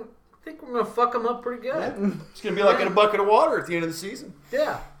we're going to fuck them up pretty good. Yeah. It's going to be like in a bucket of water at the end of the season.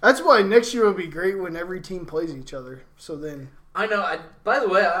 Yeah. That's why next year will be great when every team plays each other. So then. I know. By the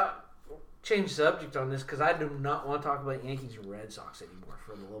way, change subject on this because I do not want to talk about Yankees or Red Sox anymore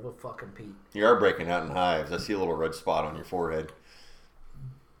for the love of fucking Pete. You are breaking out in hives. I see a little red spot on your forehead.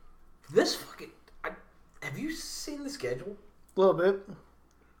 This fucking... have you seen the schedule? A little bit.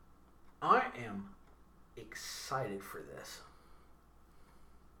 I am excited for this.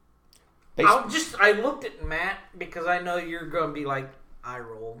 I looked at Matt because I know you're going to be like, eye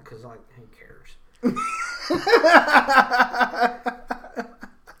roll, because like, who cares?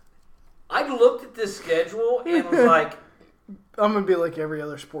 I looked at this schedule and was like, I'm going to be like every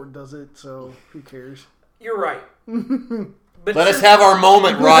other sport does it, so who cares? you're right. But Let us have our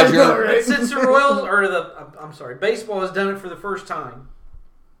moment, Roger. But since the Royals, I'm sorry, baseball has done it for the first time,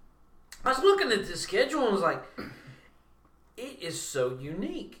 I was looking at this schedule and was like, it is so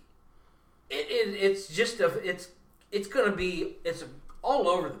unique. It's going to be, it's all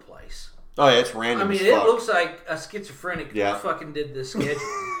over the place. Oh, yeah, it's random. I mean, it looks like a schizophrenic fucking did this schedule.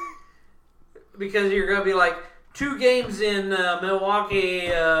 Because you're going to be like, 2 games in Milwaukee,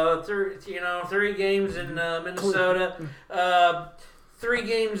 3 games in Minnesota, 3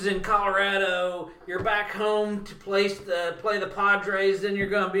 games in Colorado. You're back home to play the Padres. Then you're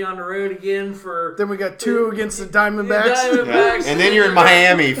going to be on the road again for. Then we got 2 against the Diamondbacks. Yeah. And then you're in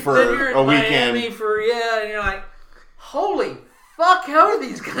Miami for a weekend. And you're like, holy fuck! How are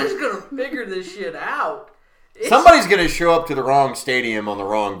these guys going to figure this shit out? Somebody's going to show up to the wrong stadium on the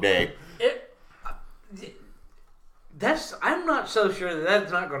wrong day. I'm not so sure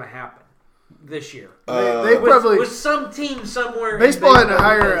that's not going to happen this year. They probably with some team somewhere. Baseball had to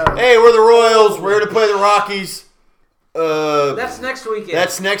hire. Hey, we're the Royals. We're here to play the Rockies. That's next weekend.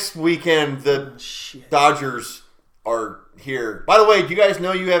 That's next weekend. The Dodgers are here. By the way, do you guys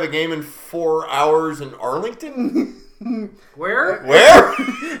know you have a game in 4 hours in Arlington? Where?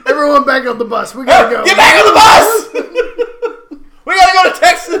 Everyone back on the bus. We gotta go. Get back on the bus. We gotta go to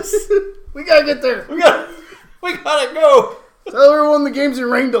Texas. We gotta get there. We gotta go. Tell everyone the game's in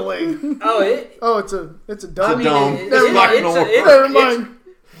rain delay. It's a dome. Never mind.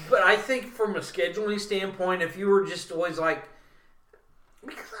 But I think from a scheduling standpoint, if you were just always like,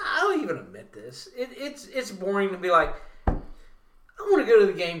 because I'll even admit this, it's boring to be like, I want to go to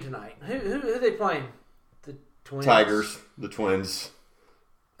the game tonight. Who are they playing? The Twins. Tigers, the Twins.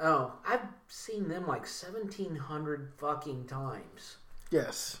 Oh, I've seen them like 1,700 fucking times.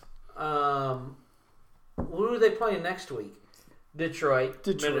 Yes. Who are they playing next week? Detroit.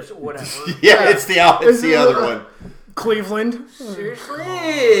 Minnesota, whatever. Yeah, it's the other one. Cleveland.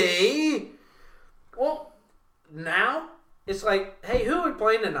 Seriously? Well, now it's like, hey, who are we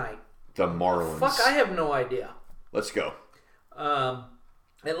playing tonight? The Marlins. Fuck, I have no idea. Let's go.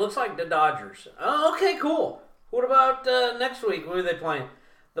 It looks like the Dodgers. Oh, okay, cool. What about next week? Who are they playing?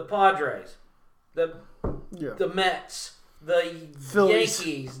 The Padres. The Mets. The Phillies.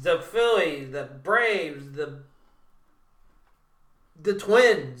 Yankees, the Phillies, the Braves, the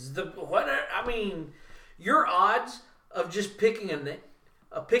Twins, your odds of just picking a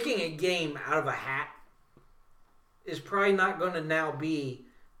game out of a hat is probably not going to now be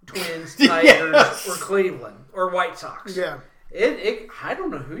Twins, Tigers, or Cleveland or White Sox. Yeah. I don't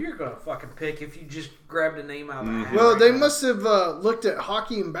know who you're going to fucking pick if you just grabbed a name out of the hat. Well, they must have looked at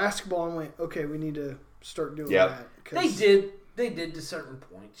hockey and basketball and went, okay, we need to start doing that. They did to certain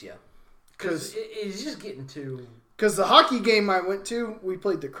points, yeah. Because it's just getting too... Because the hockey game I went to, we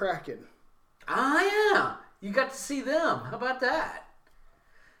played the Kraken. Ah, yeah. You got to see them. How about that?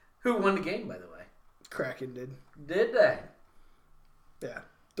 Who won the game, by the way? Kraken did. Did they? Yeah,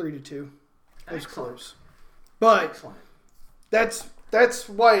 3-2. It was close. But that's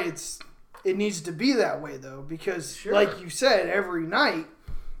why it needs to be that way, though. Because, like you said, every night...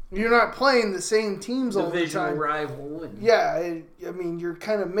 You're not playing the same teams all the time. Rival. You're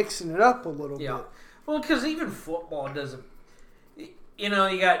kind of mixing it up a little bit. Well, because even football doesn't... You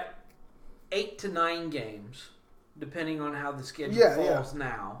got 8 to 9 games, depending on how the schedule falls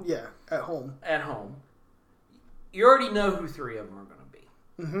now. Yeah, at home. You already know who 3 of them are going to be.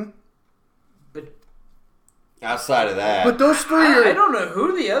 Mm-hmm. But... Outside of that... But those 3 are... I don't know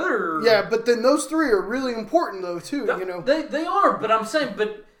who the other... Yeah, but then those 3 are really important, though, too, They are, but I'm saying...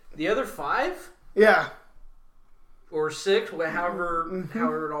 But the other 5? Yeah. Or 6, however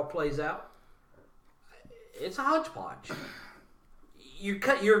it all plays out. It's a hodgepodge.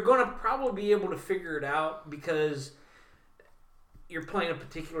 You're going to probably be able to figure it out because you're playing a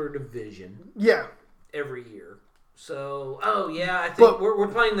particular division. Yeah. Every year. So, I think we're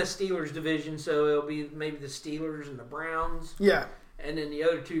playing the Steelers division, so it'll be maybe the Steelers and the Browns. Yeah. And then the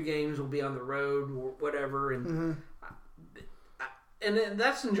other 2 games will be on the road or whatever, and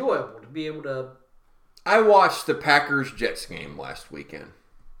that's enjoyable to be able to. I watched the Packers-Jets game last weekend.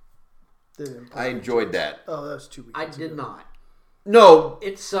 I enjoyed that. Oh, that was 2 weeks I did not. No.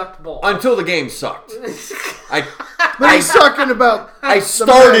 It sucked balls. Until the game sucked. But he's talking about I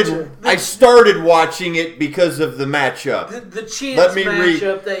started watching it because of the matchup. The chance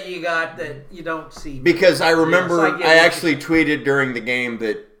matchup that you got that you don't see. Because I remember I actually tweeted during the game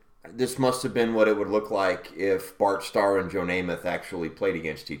that this must have been what it would look like if Bart Starr and Joe Namath actually played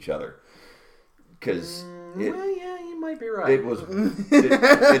against each other. Because well, yeah, you might be right. it was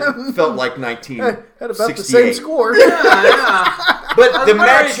it felt like 1968. Had about the same score. Yeah. But the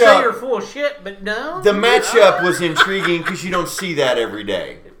Say you're matchup, full of shit, but no. the matchup was intriguing because you don't see that every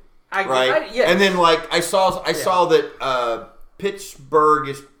day, right? Yes. And then I saw that Pittsburgh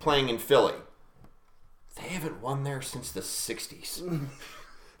is playing in Philly. They haven't won there since the 60s.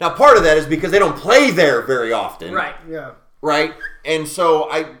 Now, part of that is because they don't play there very often. Right. Yeah. Right? And so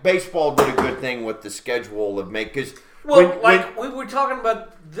baseball did a good thing with the schedule of because we were talking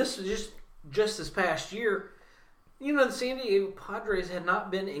about this just this past year. You know, the San Diego Padres had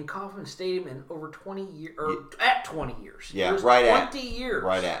not been in Kauffman Stadium in over 20 years, or at 20 years. Yeah, it was right 20 at. years.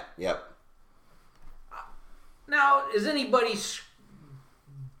 Right at, yep. Now, is anybody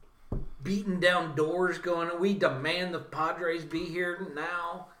beating down doors going, we demand the Padres be here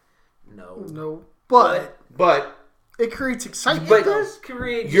now? No. No. But it creates excitement. It does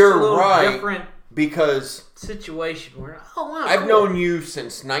create you're a little right, different because situation where, oh, wow, I've cool. known you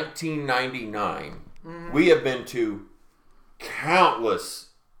since 1999. Mm-hmm. We have been to countless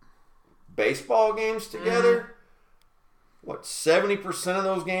baseball games together. Mm-hmm. What, 70% of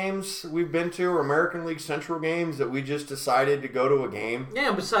those games we've been to are American League Central games that we just decided to go to a game?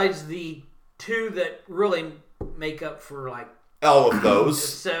 Yeah, besides the two that really make up for, like... all of those.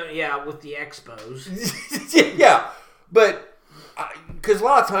 So, yeah, with the Expos. Yeah, but... because a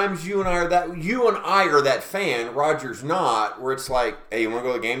lot of times you and I are that fan, Roger's not, where it's like, hey, you want to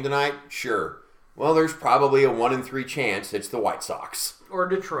go to the game tonight? Sure. Well, there's probably a 1 in 3 chance it's the White Sox. Or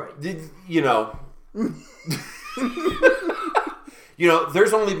Detroit. You know... You know,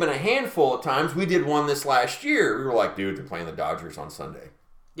 there's only been a handful of times. We did one this last year. We were like, dude, they're playing the Dodgers on Sunday.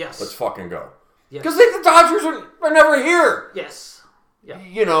 Yes. Let's fucking go. Yes. Because the Dodgers are never here. Yes. Yeah.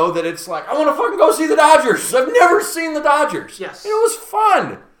 You know, that it's like, I want to fucking go see the Dodgers. I've never seen the Dodgers. Yes. And it was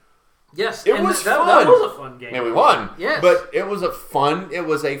fun. Yes. It was fun. That was a fun game. And we won. Yes. But it was a fun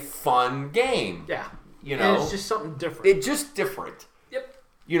game. Yeah. You know. And it's just something different. It's just different. Yep.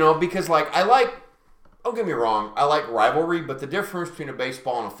 You know, because don't get me wrong, I like rivalry, but the difference between a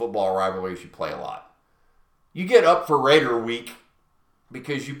baseball and a football rivalry is you play a lot. You get up for Raider Week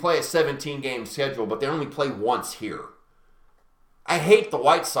because you play a 17-game schedule, but they only play once here. I hate the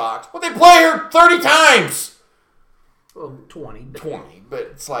White Sox, but they play here 30 times! Well, 20. 20, but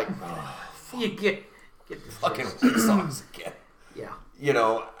it's like, you get the fucking White Sox again. Yeah. You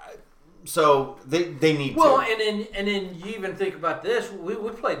know, so they need to. Well, and then you even think about this, we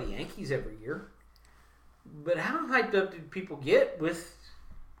play the Yankees every year. But how hyped up do people get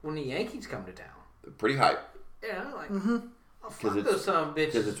when the Yankees come to town? Pretty hype. Yeah, like, oh, fuck it's, those son of bitches.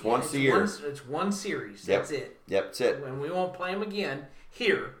 Because it's once a year. It's one series. Yep. That's it. Yep, that's it. And we won't play them again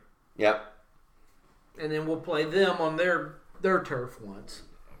here. Yep. And then we'll play them on their turf once.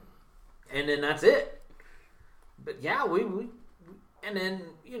 And then that's it. But yeah, we and then,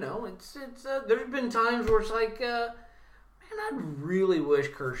 you know, it's there's been times where it's like, man, I really wish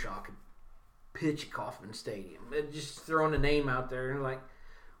Kershaw could pitch at Kauffman Stadium. Just throwing a name out there and like,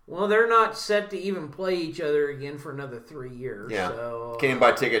 well, they're not set to even play each other again for another 3 years. Yeah. So, Can't even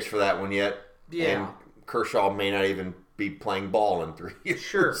buy tickets for that one yet. Yeah. And Kershaw may not even be playing ball in 3 years.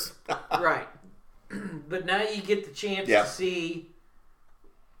 Sure. Right. But now you get the chance to see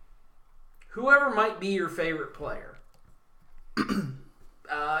whoever might be your favorite player.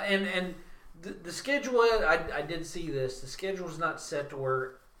 And the schedule, I did see this. The schedule is not set to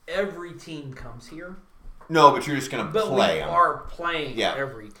where every team comes here. No, but you're just going to But play we them. are playing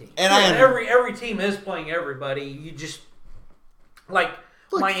every team. And every team is playing everybody. You just like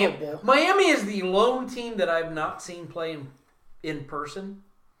Miami is the lone team that I've not seen play in person.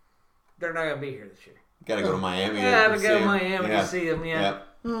 They're not going to be here this year. Got to go to Miami. Yeah, to go to Miami to see them. Yeah.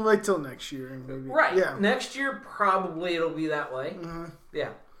 Wait till next year. Maybe. Right. Yeah. Next year, probably it'll be that way. Mm-hmm. Yeah.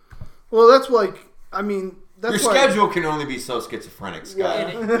 Well, that's like, I mean, that's your schedule can only be so schizophrenic,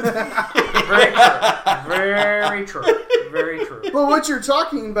 Scott. Very true. Very true. But what you're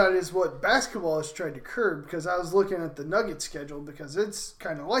talking about is what basketball has tried to curb, because I was looking at the Nuggets schedule because it's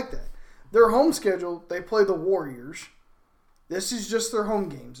kind of like that. Their home schedule, they play the Warriors. This is just their home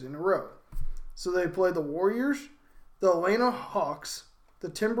games in a row. So they play the Warriors, the Atlanta Hawks, the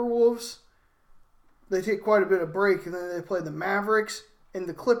Timberwolves. They take quite a bit of break, and then they play the Mavericks and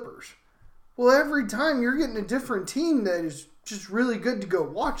the Clippers. Well, every time you're getting a different team that is just really good to go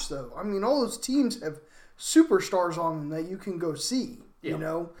watch, though. I mean, all those teams have superstars on them that you can go see, you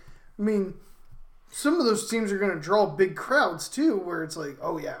know? I mean, some of those teams are going to draw big crowds, too, where it's like,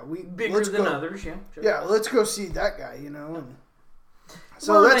 oh, yeah, bigger than others, yeah. Sure. Yeah, let's go see that guy, you know? And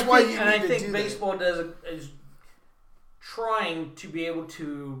So that's why you need I to think do baseball is trying to be able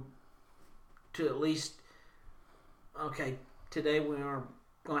to at least, okay, today we are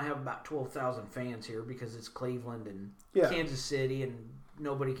going to have about 12,000 fans here because it's Cleveland and Kansas City and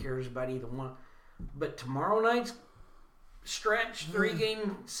nobody cares about either one. But tomorrow night's stretch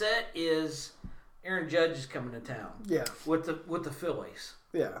 3-game set is Aaron Judge is coming to town. Yeah. With the Phillies.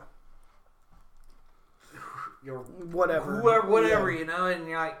 Yeah. Whatever, you know, and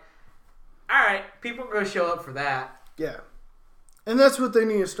you're like, all right, people are going to show up for that. Yeah. And that's what they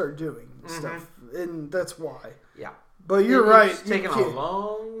need to start doing and stuff. And that's why. Yeah. But you're right. It's taken a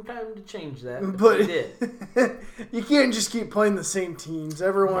long time to change that, but they did. You can't just keep playing the same teams.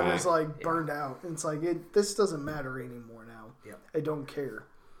 Everyone is like burned out. It's like this doesn't matter anymore now. Yeah. I don't care.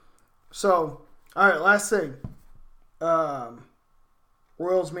 So, all right, last thing.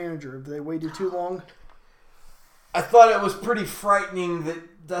 Royals manager, have they waited too long? I thought it was pretty frightening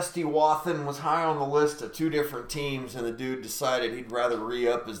that Dusty Wathan was high on the list of 2 different teams, and the dude decided he'd rather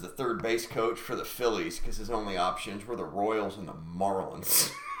re-up as the third base coach for the Phillies because his only options were the Royals and the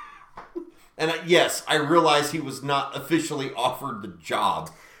Marlins. And yes, I realize he was not officially offered the job,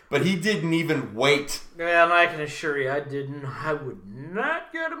 but he didn't wait. Yeah, and I can assure you, I would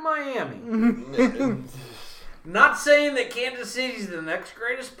not go to Miami. Not saying that Kansas City's the next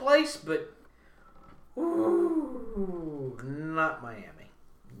greatest place, but ooh, not Miami.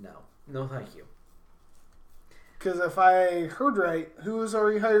 No, thank you. Because if I heard right, who has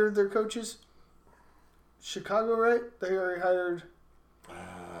already hired their coaches? Chicago, right? They already hired.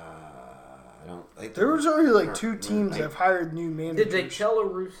 I don't think there was already like 2 teams that have hired new managers. Did they tell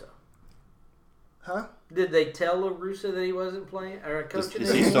LaRusso? Huh? Did they tell LaRusso that he wasn't playing or coaching?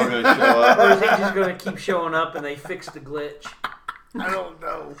 Is he still going to show up? Or is he just going to keep showing up and they fixed the glitch? I don't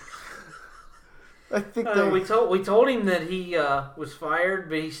know. I think we told him that he was fired,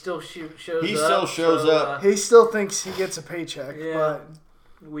 but he still shows up. He still shows up. He still thinks he gets a paycheck. Yeah.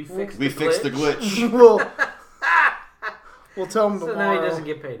 But we fixed the glitch. We'll tell him tomorrow. So now he doesn't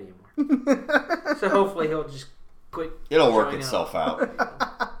get paid anymore. So hopefully he'll just quit. It'll work itself out.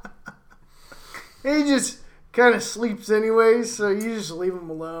 He just kind of sleeps anyways, so you just leave him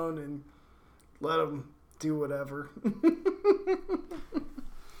alone and let him do whatever.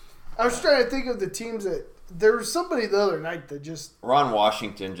 I was trying to think of the teams that... There was somebody the other night that just... Ron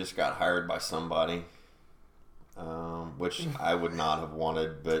Washington just got hired by somebody, which I would not have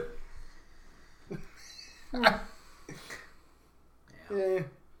wanted, but... Yeah,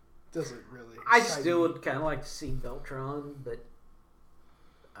 doesn't really... I still would kind of like to see Beltran, but...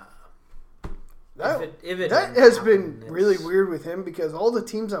 That has been really weird with him because all the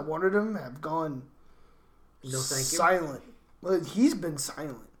teams that wanted him have gone silent. Well, he's been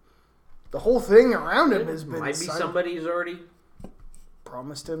silent. The whole thing around him has been might be silent. somebody's already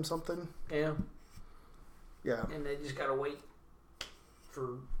promised him something. Yeah. Yeah. And they just gotta wait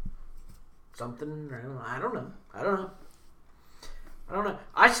for something. I don't know.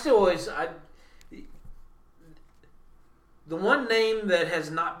 I still always the one name that has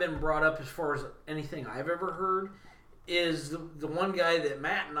not been brought up as far as anything I've ever heard is the one guy that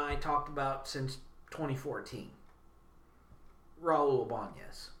Matt and I talked about since 2014. Raul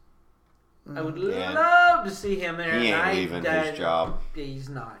Ibanez. I would love to see him there. He ain't leaving his job. He's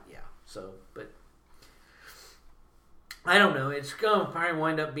not, yeah. So, but I don't know. It's going to probably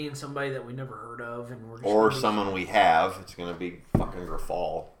wind up being somebody that we never heard of, and we're just someone we have. It's going to be fucking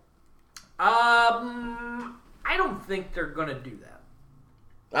Grafal. I don't think they're going to do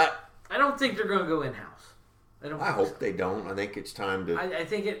that. I don't think they're going to go in house. I hope they don't. I think it's time to. I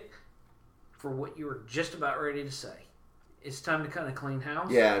think it for what you were just about ready to say. It's time to kind of clean house.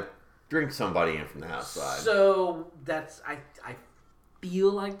 Yeah. Drink somebody in from the outside. So that's I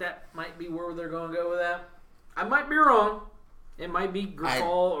feel like that might be where they're going to go with that. I might be wrong. It might be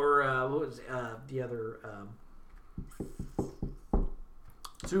Grafal or what was the other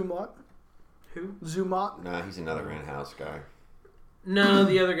Zumot. Who? Zumot. No, he's another in-house guy. No,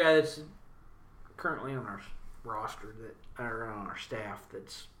 the other guy that's currently on our roster or on our staff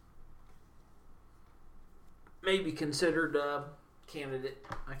that's maybe considered candidate.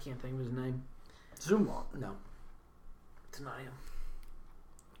 I can't think of his name. Zumot. No. It's not him.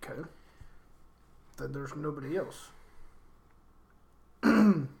 Okay. Then there's nobody else.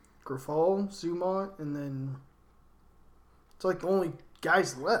 Grafal, Zumot, and then it's like the only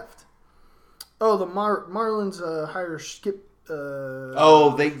guys left. Oh, the Marlins hire Skip.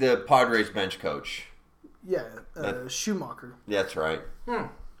 The Padres bench coach. Yeah, Schumacher. That's right.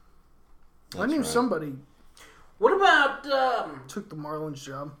 I knew somebody. What about took the Marlins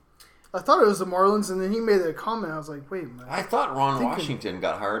job? I thought it was the Marlins, and then he made a comment. I was like, wait a minute. I thought Ron Washington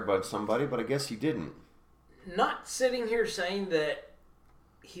got hired by somebody, but I guess he didn't. Not sitting here saying that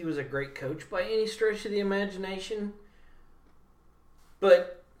he was a great coach by any stretch of the imagination,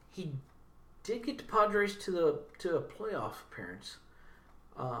 but he did get the Padres to a playoff appearance.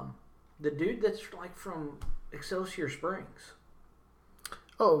 The dude that's like from Excelsior Springs.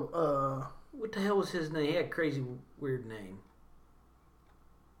 Oh, what the hell was his name? He had a crazy weird name.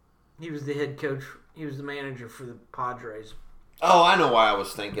 He was the head coach. He was the manager for the Padres. Oh, I know why I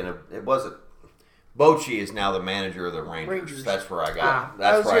was thinking of it. Wasn't Bochy is now the manager of the Rangers. That's where I got.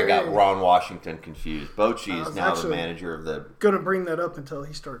 That's where I got Ron Washington confused. Bochy is now the manager of the. Gonna bring that up until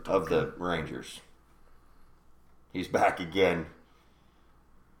he starts talking. Of the Rangers. He's back again.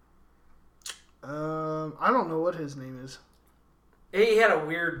 I don't know what his name is. He had a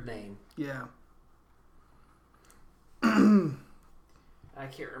weird name. Yeah. I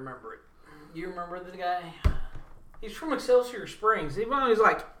can't remember it. You remember the guy? He's from Excelsior Springs. He was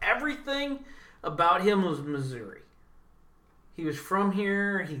like everything about him was Missouri. He was from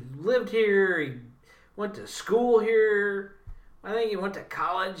here. He lived here. He went to school here. I think he went to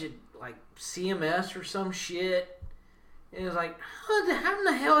college at like CMS or some shit. And it was like, how in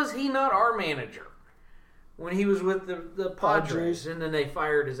the hell is he not our manager? When he was with the Padres. And then they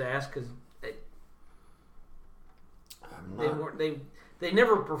fired his ass because they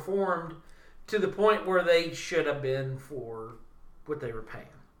never performed to the point where they should have been for what they were paying.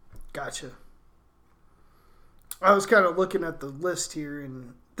 Gotcha. I was kind of looking at the list here,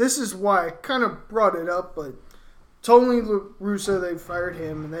 and this is why I kind of brought it up, but Tony La Russa, they fired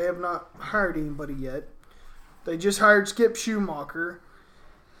him, and they have not hired anybody yet. They just hired Skip Schumacher.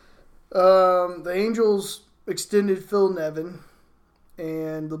 The Angels extended Phil Nevin,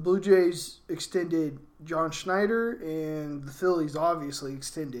 and the Blue Jays extended John Schneider, and the Phillies obviously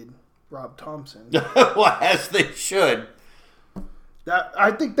extended Rob Thompson. Well, as they should.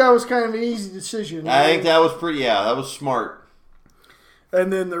 I think that was kind of an easy decision. I think that was pretty. Yeah, that was smart.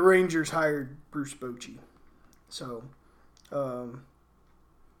 And then the Rangers hired Bruce Bochy. So,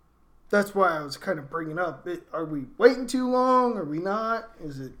 that's why I was kind of bringing up. Are we waiting too long? Are we not?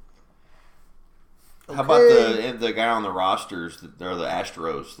 Is it okay? How about the guy on the rosters? They're the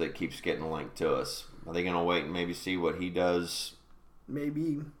Astros that keeps getting linked to us. Are they going to wait and maybe see what he does?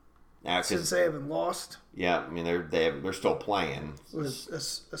 Maybe. Yeah, since they haven't lost. Yeah, I mean they're still playing.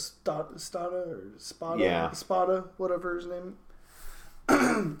 Espada, whatever his name.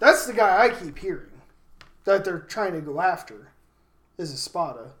 That's the guy I keep hearing that they're trying to go after is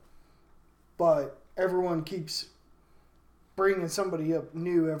Espada, but everyone keeps bringing somebody up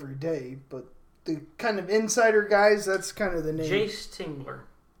new every day. But the kind of insider guys, that's kind of the name. Jace Tingler.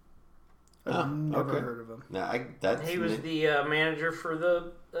 I've never heard of him. He was the manager for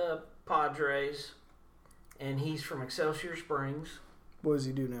the Padres, and he's from Excelsior Springs. What does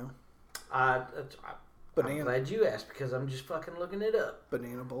he do now? I'm glad you asked because I'm just fucking looking it up.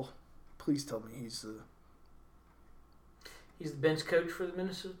 Banana Bowl. Please tell me he's the bench coach for the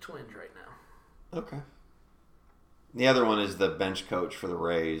Minnesota Twins right now. Okay. The other one is the bench coach for the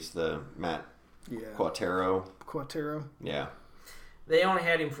Rays, the Matt Quattaro. Yeah. They only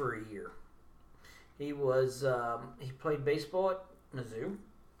had him for a year. He was he played baseball at Mizzou.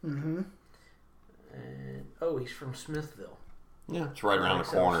 Mm-hmm. And he's from Smithville. Yeah, it's right around the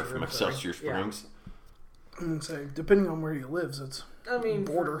corner from Excelsior Springs. Yeah. And so, depending on where he lives, it's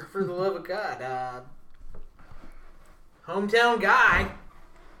border. For the love of God, hometown guy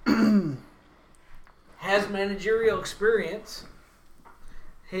has managerial experience.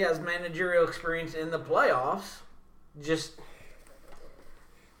 He has managerial experience in the playoffs, just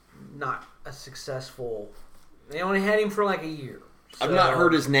not a successful. They only had him for like a year. So, I've not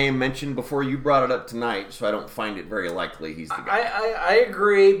heard his name mentioned before. You brought it up tonight, so I don't find it very likely he's the guy. I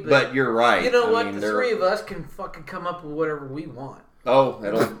agree, but you're right. You know what? The three of us can fucking come up with whatever we want. Oh,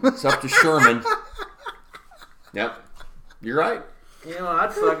 it's up to Sherman. Yep. You're right. You know,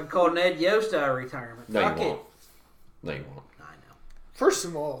 I'd fucking call Ned Yost out of retirement. No, you won't. No, you won't. I know. First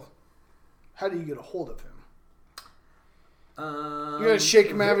of all, how do you get a hold of him? You're going to shake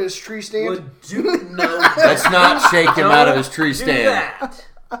him out of his tree stand? No. Let's not shake him out of his tree stand. Do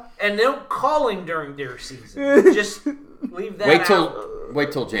that. And don't call him during deer season. Just leave that out.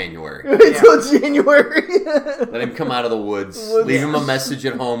 Wait till January. Wait till January. Let him come out of the woods. Leave him a message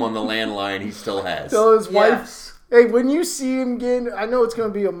at home on the landline he still has. Tell his wife, hey, when you see him again, I know it's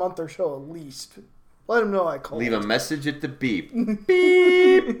going to be a month or so at least. Let him know I called. Leave a message at the beep.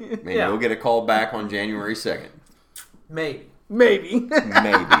 Beep. Man, you'll get a call back on January 2nd. Maybe. Maybe,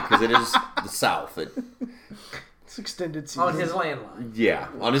 because it is the South. It's extended season. On his landline. Yeah,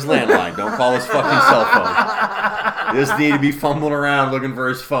 on his landline. Don't call his fucking cell phone. He doesn't need to be fumbling around looking for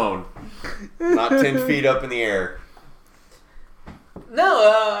his phone. Not 10 feet up in the air.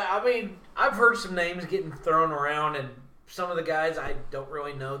 No, I mean, I've heard some names getting thrown around, and some of the guys I don't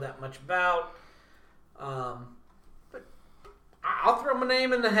really know that much about. But I'll throw my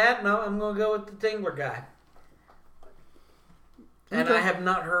name in the hat, and I'm going to go with the Tingler guy. And Okay. I have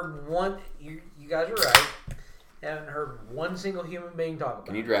not heard one. You guys are right. Haven't heard one single human being talk about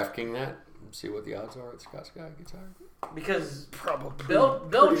Can you it. DraftKings that and see what the odds are that Scott gets hired? Because Probably.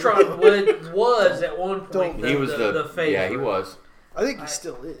 Beltron was at one point He was the favorite. Yeah, he was. I think he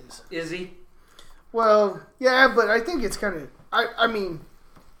still is. Is he? Well, yeah, but I think it's kind of. I mean,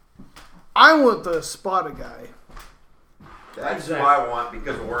 I want the Spada guy. That's who I want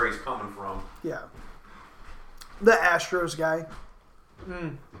because of where he's coming from. Yeah. The Astros guy.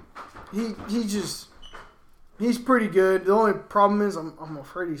 Mm. He's pretty good. The only problem is I'm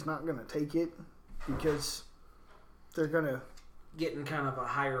afraid he's not going to take it because they're going to. Getting kind of a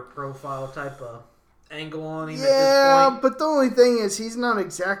higher profile type of angle on him at Yeah, this point. but the only thing is he's not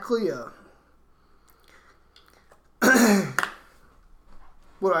exactly a.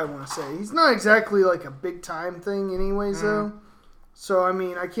 What I want to say, he's not exactly like a big time thing, anyways. Though, so I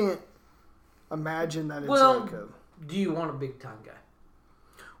mean, I can't imagine that it's Well, like a. do you want a big time guy?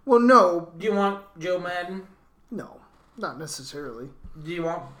 Well, no, Do you want Joe Madden? no, not necessarily. Do you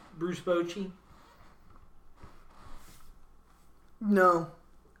want Bruce Bochy? No,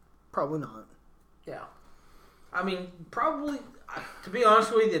 probably not. Yeah. I mean, probably, to be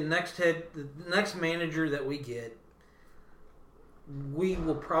honest with you, the next manager that we get, we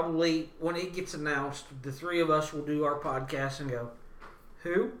will probably, when it gets announced, the three of us will do our podcast and go,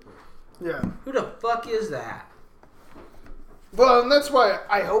 who? Yeah. Who the fuck is that? Well, and that's why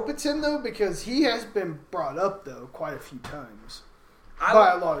I hope it's him though, because he has been brought up though quite a few times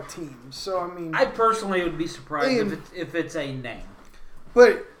by a lot of teams. So I mean, I personally would be surprised And- if it's a name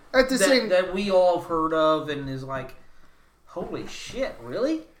but at the same, that we all have heard of and is like, holy shit,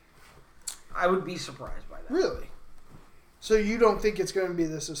 really? I would be surprised by that. really. So you don't think it's going to be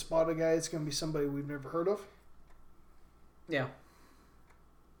this Espada guy? It's going to be somebody we've never heard of? Yeah.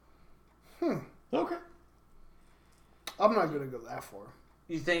 Okay. I'm not going to go that far.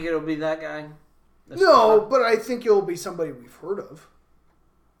 You think it'll be that guy? No, but I think it'll be somebody we've heard of,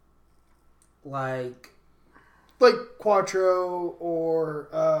 Like, Quattro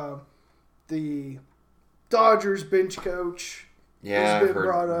or the Dodgers bench coach. Yeah, He's I've been heard.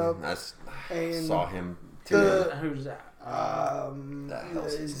 brought up, That's, and saw him too. who's that? the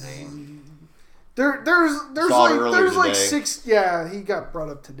hell's his name? There's Saw it earlier like today. 6. Yeah, he got brought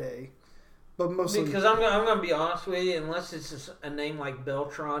up today, but mostly Because I'm gonna be honest with you, unless it's just a name like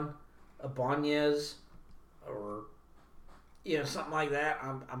Beltran, Ibanez, or something like that,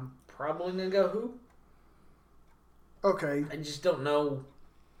 I'm probably gonna go who. okay. I just don't know.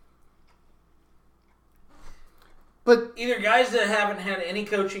 But Either guys that haven't had any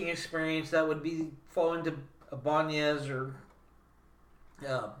coaching experience that would be fall into Ibanez or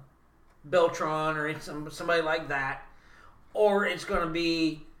Beltran or somebody like that, or it's going to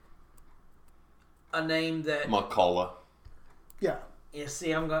be a name that McCullough. yeah,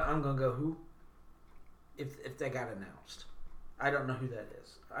 see, I'm gonna go who if they got announced. I don't know who that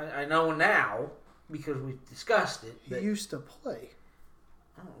is. I know now because we've discussed it. he But used to play.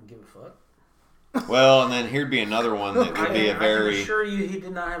 I don't give a fuck. Well, and then here'd be another one that I would be can a very. assure you he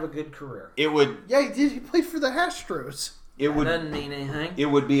did not have a good career. It would. Yeah, he did. He played for the Astros. It That would. doesn't mean anything. It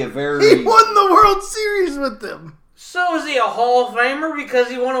would be a He very. won the World Series with them. So is he a Hall of Famer because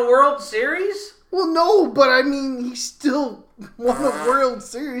he won a World Series? Well, no, but I mean, he still won a World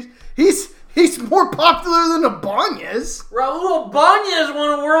Series. He's more popular than Ibanez. Raul Ibanez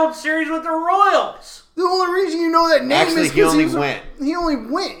won a World Series with the Royals. The only reason you know that name Actually, is he because only was went. He only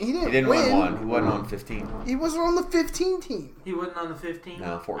went. He didn't, He didn't win win one. He wasn't on 15. He wasn't on the 15 team. He wasn't on the 15.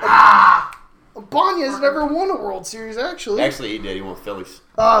 No, 14. Ibanez never won a World Series, actually. Actually, he did. He won Phillies.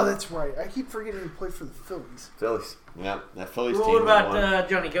 Oh, that's right. I keep forgetting he played for the Phillies. Phillies. Yeah, that Phillies Well, team. what about won.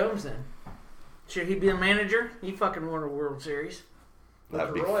 Johnny Gomes then? Should he be a manager? He fucking won a World Series. with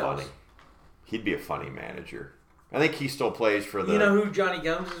That'd the be Royals. funny. He'd be a funny manager. I think he still plays for the. You know who Johnny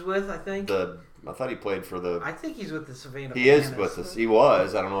Gomes is with? I think. I thought he played for the. I think he's with the Savannah. He is Bananas. with us. He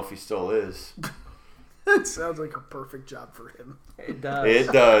was. I don't know if he still is. That sounds like a perfect job for him. It does.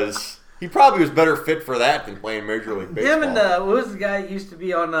 It does. He probably was better fit for that than playing Major League Baseball. Him and what was the guy that used to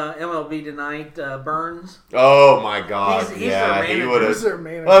be on MLB Tonight? Burns. Oh my God! He's yeah, their he manager. would Who's have. their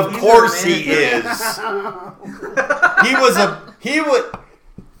manager? Of He's course their he manager. is. He was a. He would.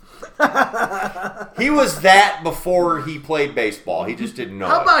 He was that before he played baseball. He just didn't know.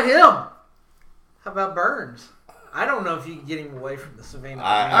 How it. about him? How about Burns? I don't know if you can get him away from the Savannah.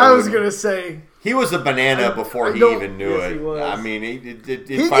 I was going to say. He was a banana before he even knew it. He was. I mean, He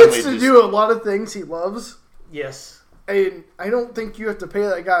gets to do a lot of things he loves. Yes. And I don't think you have to pay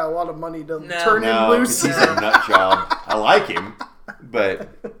that guy a lot of money to turn him loose. He's a nut job. I like him, but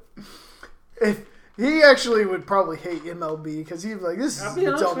he actually would probably hate MLB because he'd be like, "This is I'll be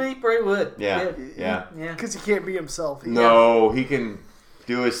honest dumb." with you, he probably would. Yeah. Because he can't be himself. He can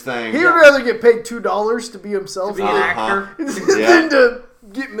do his thing. He would rather get paid $2 to be himself To be an actor. than to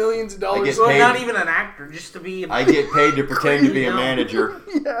get millions of dollars. Well, not even an actor, just to be. I get paid to pretend to be a manager.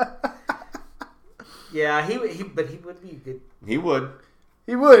 Yeah. Yeah, but he would be good. He would.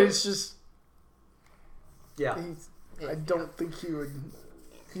 He would. It's just. Yeah. I don't think he would.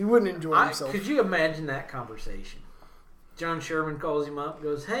 He wouldn't enjoy himself. Could you imagine that conversation? John Sherman calls him up and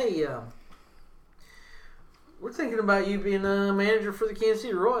goes, "Hey, we're thinking about you being a manager for the Kansas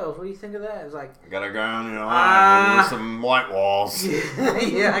City Royals. What do you think of that?" It's like, I gotta go on, with some white walls.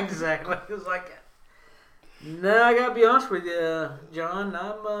 Yeah, exactly. It was like, no, I gotta be honest with you, John.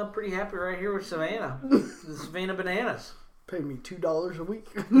 I'm pretty happy right here with Savannah. The Savannah Bananas. Pay me $2 a week.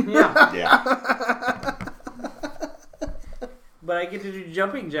 Yeah. Yeah. But I get to do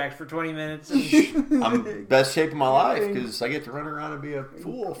jumping jacks for 20 minutes. And I'm best shape of my life because I get to run around and be a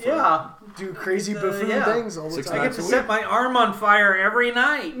fool. For Do crazy buffoon things all the 6 time. I nights get to a set my arm on fire every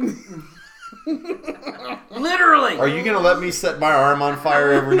night. Literally. Are you going to let me set my arm on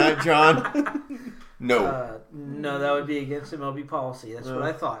fire every night, John? No. No, that would be against MLB policy. That's what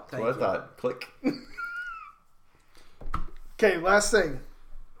I thought. That's what I thought. Click. Okay, last thing.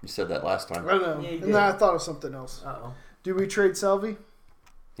 You said that last time. I don't know. Yeah, you And did. then I thought of something else. Uh-oh. Do we trade Salvi?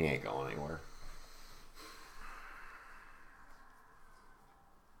 He ain't going anywhere.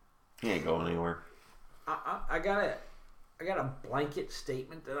 He ain't going anywhere. I got a blanket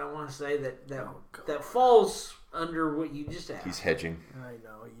statement that I want to say that falls under what you just asked. He's hedging. I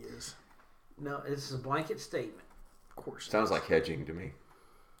know he is. No, this is a blanket statement. Of course. Sounds like hedging to me.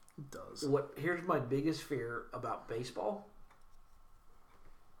 It does. Here's my biggest fear about baseball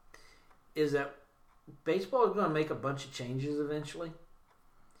is that baseball is going to make a bunch of changes eventually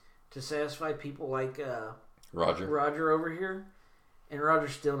to satisfy people like Roger over here, and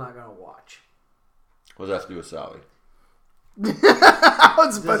Roger's still not going to watch. What does that have to do with Salvi?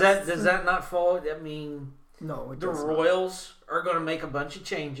 Does that not fall? I mean, no, it the doesn't. Royals are going to make a bunch of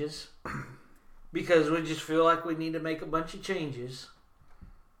changes because we just feel like we need to make a bunch of changes.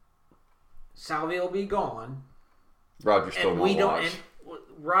 Salvi will be gone. Roger still won't watch.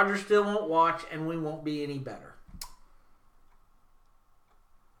 Roger still won't watch, and we won't be any better.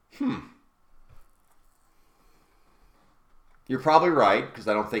 You're probably right, because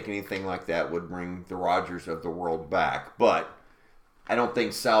I don't think anything like that would bring the Rogers of the world back. But I don't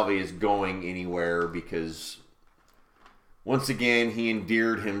think Salvi is going anywhere because, once again, he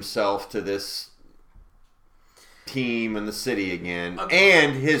endeared himself to this team and the city again. Okay.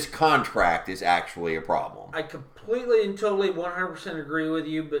 And his contract is actually a problem. I completely and totally 100% agree with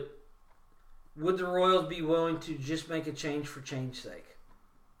you, but would the Royals be willing to just make a change for change's sake?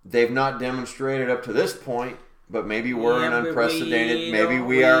 They've not demonstrated up to this point. But maybe we're in unprecedented. Maybe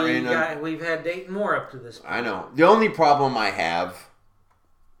we are in. We've had Dayton Moore up to this point. I know. The only problem I have.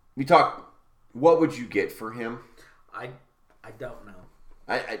 We talk. What would you get for him? I don't know.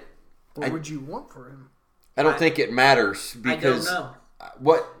 What would you want for him? I don't think it matters because I don't know.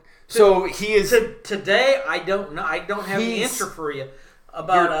 What. So he is today. I don't know. I don't have the answer for you.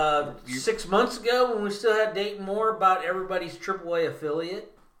 About 6 months ago, when we still had Dayton Moore, about everybody's AAA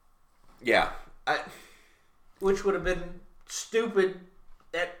affiliate. Yeah. Which would have been stupid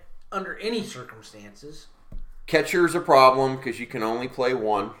under any circumstances. Catcher's a problem because you can only play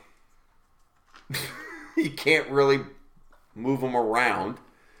one. You can't really move him around.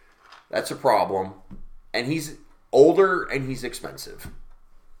 That's a problem. And he's older and he's expensive.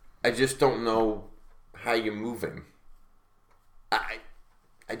 I just don't know how you move him. I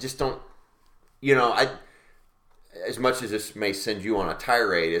just don't... as much as this may send you on a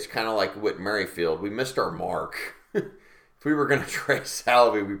tirade, it's kind of like Whit Merrifield. We missed our mark. If we were going to trade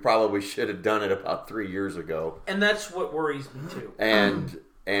Salvi, we probably should have done it about 3 years ago. And that's what worries me too. And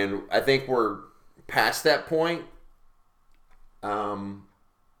I think we're past that point.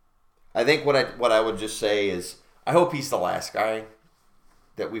 I think what I would just say is I hope he's the last guy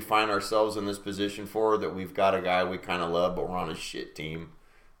that we find ourselves in this position for, that we've got a guy we kind of love, but we're on a shit team.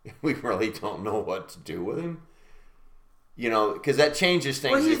 We really don't know what to do with him. Because that changes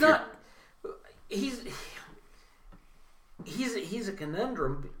things. Well, he's he's a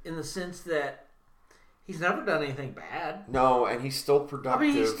conundrum in the sense that he's never done anything bad. No, and he's still productive.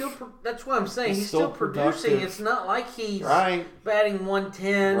 I mean, that's what I'm saying. He's still producing. productive. It's not like he's Right. batting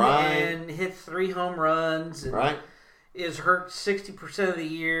 110 Right. and hit 3 home runs and Right. is hurt 60% of the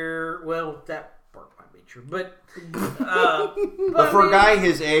year. Well, that part might be true, but But for a guy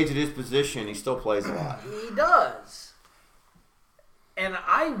his age at his position, he still plays a lot. he does. And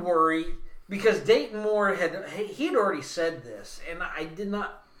I worry because Dayton Moore had already said this, and I did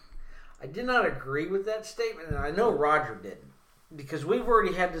not agree with that statement, and I know Roger didn't, because we've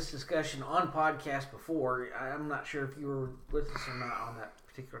already had this discussion on podcast before. I'm not sure if you were with us or not on that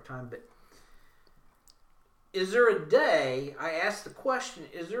particular time, but is there a day, I asked the question,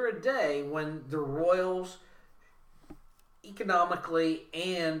 is there a day when the Royals economically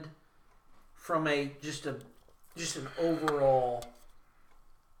and from just an overall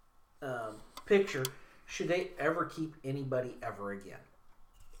picture, should they ever keep anybody ever again?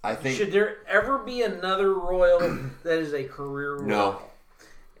 I think. Should there ever be another Royal that is a career Royal? No.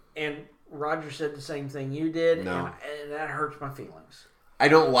 And Roger said the same thing you did, No. and that hurts my feelings. I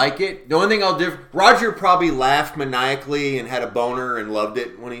don't like it. The only thing I'll do... Roger probably laughed maniacally and had a boner and loved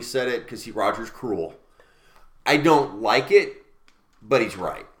it when he said it because Roger's cruel. I don't like it, but he's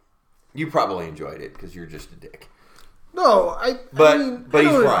right. You probably enjoyed it because you're just a dick. No, I mean, but I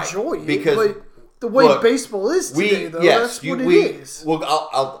he's don't right, enjoy it, because but the way look, baseball is today, that's what it is. Well,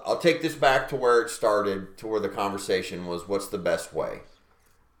 I'll take this back to where it started, to where the conversation was, what's the best way?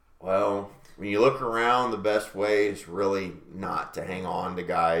 Well, when you look around, the best way is really not to hang on to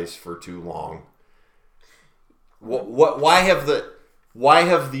guys for too long. Why have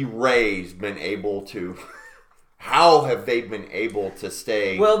the Rays been able to? How have they been able to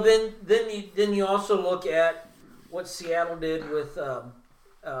stay? Well, then you also look at what Seattle did with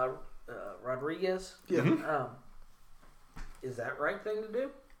Rodriguez. Yeah. Is that the right thing to do?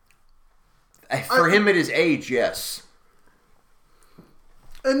 For him at his age, yes.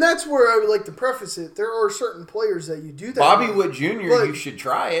 And that's where I would like to preface it. There are certain players that you do that Bobby with. Witt Jr., But you should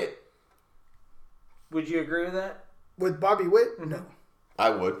try it. Would you agree with that? with Bobby Witt, no. I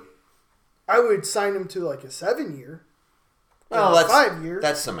would. I would sign him to like a 7-year. Well, or a that's 5-year.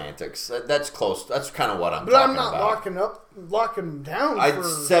 That's semantics. That's close. That's kind of what I'm But talking I'm not about. locking him down for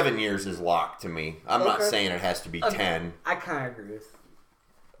 7 years is locked to me. I'm not Okay. saying it has to be 10. I kind of agree with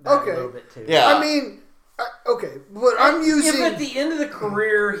that Okay. a little bit too. Yeah. I mean, okay, but I'm using. If at the end of the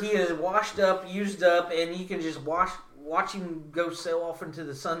career he is washed up, used up, and you can just watch him go sail off into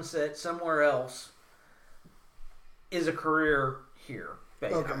the sunset somewhere else, is a career here.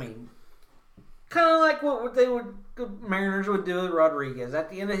 Okay. I mean, kind of like what the Mariners would do with Rodriguez. At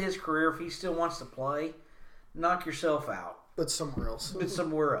the end of his career, if he still wants to play, knock yourself out. But somewhere else. But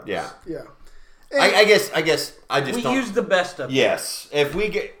somewhere else. Yeah. Yeah. I guess I just We don't. use the best of it. Yes. If we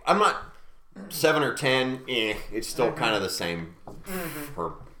get, I'm not 7 or 10. It's still kind of the same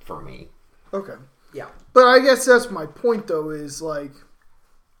for me. Okay. Yeah. But I guess that's my point, though, is like.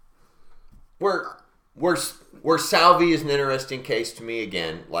 Where Salvi is an interesting case to me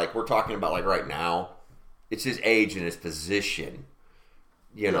again. Like we're talking about, like right now, it's his age and his position.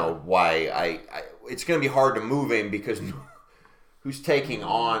 You know why it's going to be hard to move him because who's taking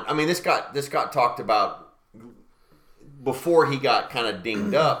on? I mean, this got talked about before he got kind of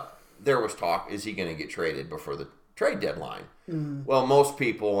dinged up. There was talk: is he going to get traded before the trade deadline? Well, most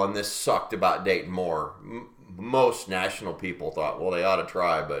people, and this sucked about Dayton Moore. Most national people thought, well, they ought to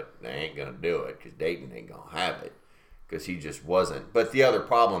try, but they ain't going to do it because Dayton ain't going to have it because he just wasn't. But the other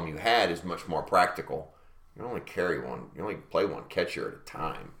problem you had is much more practical. You only carry one. You only play one catcher at a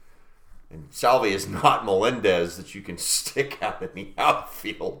time. And Salvi is not Melendez that you can stick out in the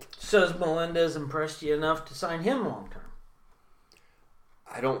outfield. So has Melendez impressed you enough to sign him long term?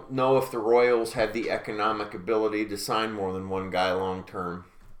 I don't know if the Royals have the economic ability to sign more than one guy long term.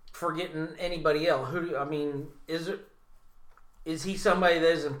 Forgetting anybody else, is he somebody that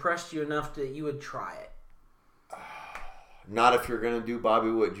has impressed you enough that you would try it? Not if you're going to do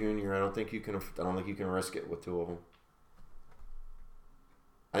Bobby Witt Jr. I don't think you can risk it with two of them.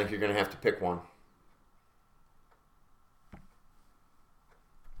 I think you're going to have to pick one.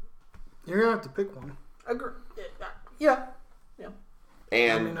 You're going to have to pick one. Agree. Yeah.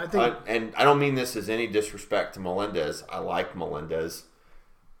 And I think- and I don't mean this as any disrespect to Melendez. I like Melendez.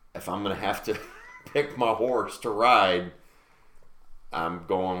 If I'm going to have to pick my horse to ride, I'm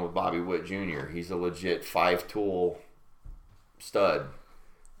going with Bobby Witt Jr. He's a legit 5-tool stud.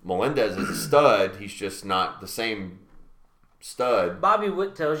 Melendez is a stud. He's just not the same stud. Bobby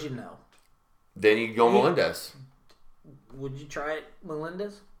Witt tells you no. Then you go Melendez. Would you try it,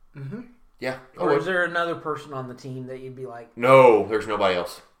 Melendez? Yeah. Or is there another person on the team that you'd be like... No, there's nobody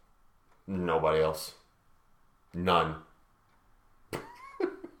else. Nobody else. None.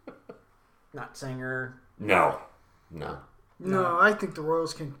 Not Singer? No. No, I think the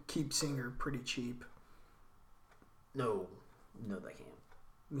Royals can keep Singer pretty cheap. No, they can't.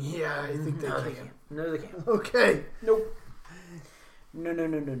 Yeah, I think they can. No, they can't. Okay. Nope. No.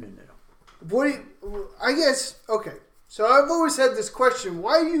 I guess, okay. So I've always had this question.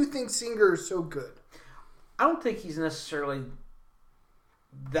 Why do you think Singer is so good? I don't think he's necessarily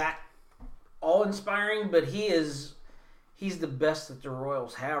that awe-inspiring, but he's the best that the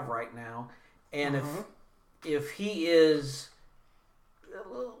Royals have right now. And if he is...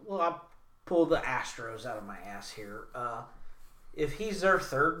 Well, I'll pull the Astros out of my ass here. If he's their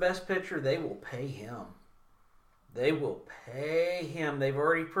third best pitcher, they will pay him. They've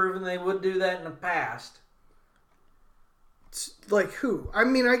already proven they would do that in the past. Like who? I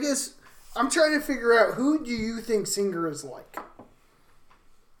mean, I guess I'm trying to figure out who do you think Singer is like?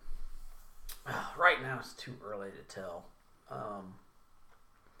 Right now, it's too early to tell.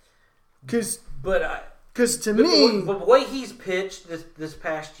 Because to the me... the way he's pitched this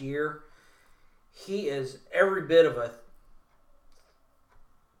past year, he is every bit of a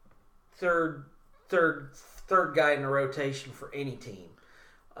third guy in the rotation for any team.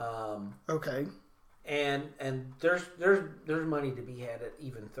 Okay. And there's money to be had at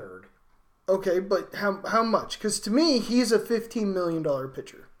even third. Okay, but how much? Because to me, he's a $15 million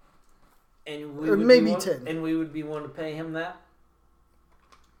pitcher. And or maybe 10. And we would be willing to pay him that?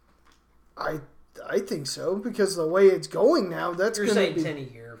 I think so, because the way it's going now, that's going to be... You're saying 10 a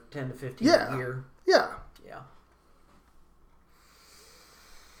year, 10 to 15 a year. Yeah.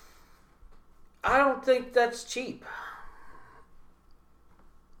 I don't think that's cheap.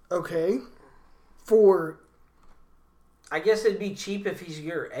 Okay. I guess it'd be cheap if he's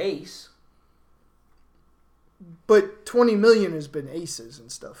your ace. But $20 million has been aces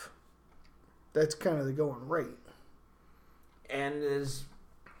and stuff. That's kind of the going rate. And as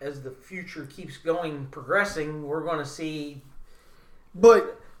the future keeps progressing, we're going to see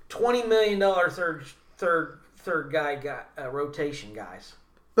But $20 million third guy rotation guys.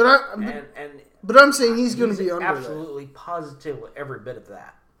 But I'm saying he's going to be under absolutely positively every bit of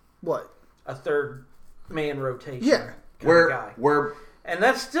that. What? A third man rotation. Yeah. Where and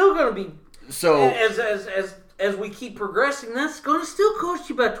that's still going to be so as we keep progressing, that's going to still cost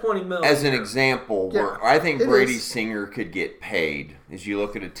you about $20 million. As an example, Yeah, where I think it Brady is. Singer could get paid is you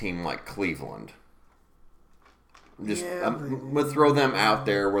look at a team like Cleveland. I'm going to throw them out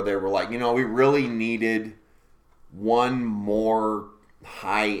there where they were like, we really needed one more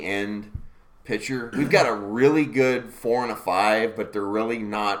high-end pitcher. We've got a really good 4 and a 5, but they're really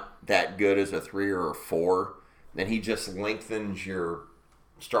not that good as a 3 or a 4. Then he just lengthens your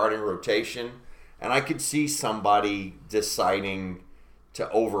starting rotation. And I could see somebody deciding to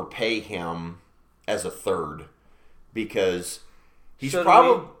overpay him as a third because he's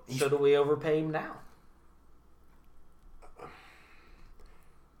probably... So do we overpay him now?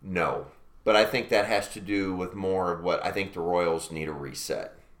 No. But I think that has to do with more of what I think the Royals need a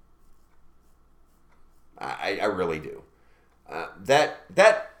reset. I really do.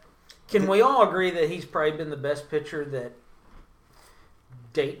 Can we all agree that he's probably been the best pitcher that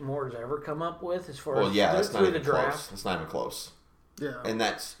Dayton Moore has ever come up with as far as that's not through even the draft? close. That's not even close. Yeah. And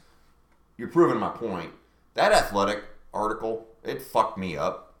you're proving my point. That Athletic article, it fucked me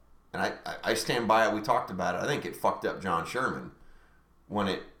up. And I stand by it. We talked about it. I think it fucked up John Sherman when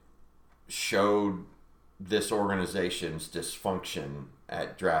it showed this organization's dysfunction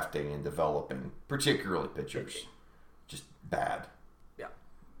at drafting and developing, particularly pitchers. Just bad. Yeah.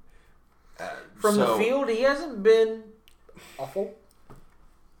 From the field, he hasn't been awful.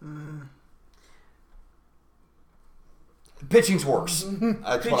 Pitching's worse.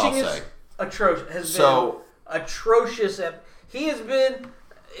 That's what I'll say. Atrocious. Atrocious. He has been,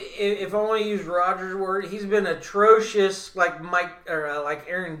 if I want to use Rogers' word, he's been atrocious, like like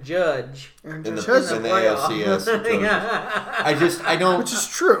Aaron Judge And in the playoff. ALCS. I don't. Which is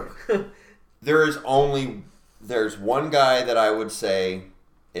true. There's one guy that I would say,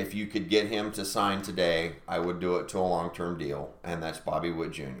 if you could get him to sign today, I would do it to a long-term deal, and that's Bobby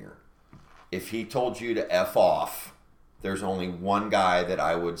Witt Jr. If he told you to F off, there's only one guy that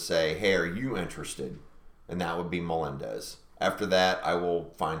I would say, hey, are you interested? And that would be Melendez. After that, I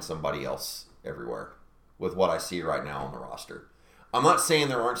will find somebody else everywhere with what I see right now on the roster. I'm not saying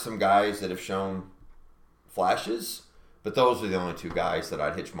there aren't some guys that have shown flashes, but those are the only two guys that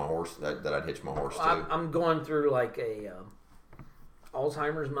I'd hitch my horse to. I'm going through like a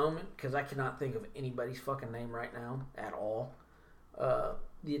Alzheimer's moment because I cannot think of anybody's fucking name right now at all.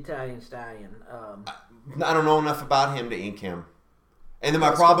 the Italian Stallion. I don't know enough about him to ink him. And then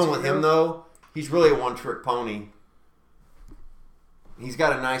my problem with him, though, he's really a one-trick pony. He's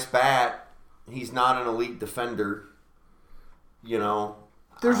got a nice bat. He's not an elite defender. You know.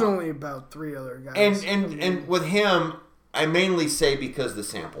 There's only about 3 other guys. And with him, I mainly say because the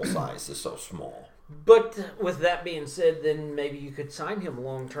sample size is so small. But with that being said, then maybe you could sign him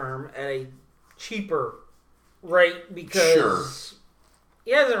long-term at a cheaper rate because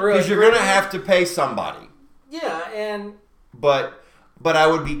he hasn't really... Because you're going to have to pay somebody. Yeah, and... But I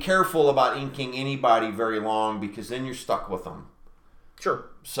would be careful about inking anybody very long because then you're stuck with them. Sure.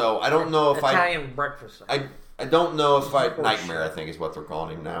 So I don't know if Italian breakfast. I don't know if Nightmare, I think, is what they're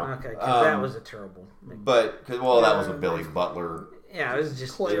calling him now. Okay, because that was a terrible... But, that was a Billy Butler... Yeah, it was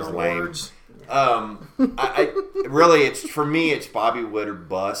just... Play on lame. words. Really, for me, it's Bobby Witt or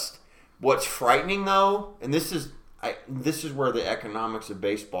bust. What's frightening, though, and this is where the economics of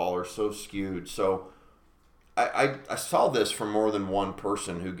baseball are so skewed. So I saw this from more than one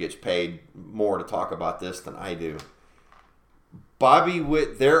person who gets paid more to talk about this than I do. Bobby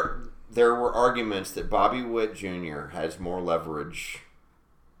Witt, there were arguments that Bobby Witt Jr. has more leverage.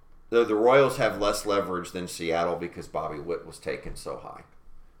 The Royals have less leverage than Seattle because Bobby Witt was taken so high.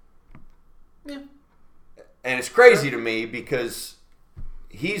 Yeah. And it's crazy to me because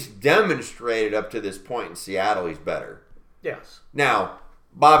he's demonstrated up to this point in Seattle he's better. Yes. Now,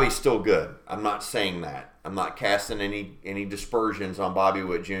 Bobby's still good. I'm not saying that. I'm not casting any dispersions on Bobby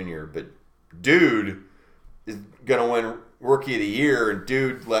Witt Jr., but dude is going to win Rookie of the Year, and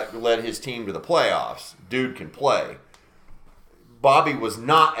dude led his team to the playoffs. Dude can play. Bobby was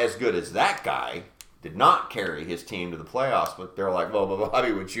not as good as that guy. Did not carry his team to the playoffs, but they're like, well,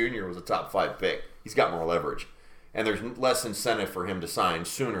 Bobby Witt Jr. was a top 5 pick. He's got more leverage. And there's less incentive for him to sign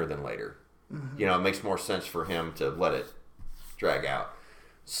sooner than later. Mm-hmm. You know, it makes more sense for him to let it drag out.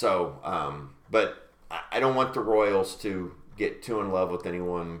 So, but I don't want the Royals to get too in love with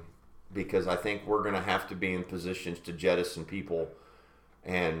anyone because I think we're going to have to be in positions to jettison people.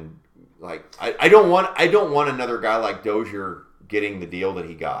 And, like, I don't want another guy like Dozier getting the deal that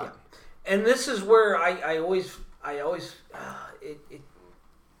he got. Yeah. And this is where I always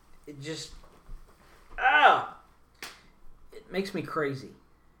it makes me crazy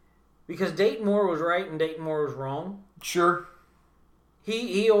because Dayton Moore was right and Dayton Moore was wrong. Sure.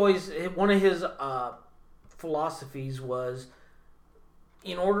 He always, one of his philosophies was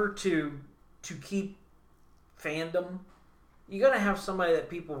in order to keep fandom, you got to have somebody that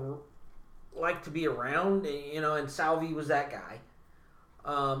people like to be around, you know, and Salvi was that guy.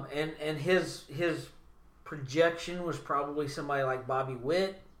 And his projection was probably somebody like Bobby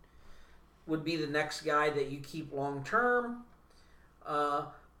Witt would be the next guy that you keep long term.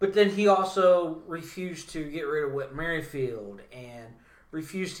 But then he also refused to get rid of Whit Merrifield and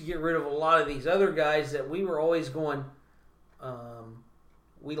refused to get rid of a lot of these other guys that we were always going,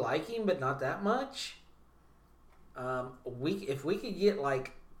 we like him, but not that much. If we could get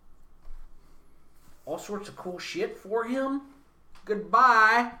like all sorts of cool shit for him,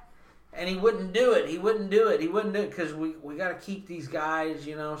 goodbye. And he wouldn't do it. He wouldn't do it because we got to keep these guys,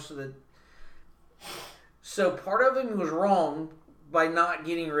 you know, so part of him was wrong by not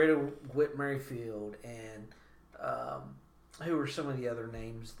getting rid of Whit Merrifield and who were some of the other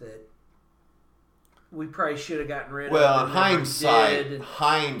names that we probably should have gotten rid of. Well, in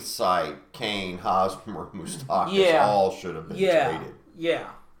hindsight, Kane, Hosmer, Moustakas all should have been traded. Yeah,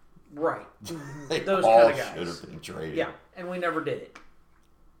 right. They Those all kind of guys should have been traded. Yeah, and we never did it.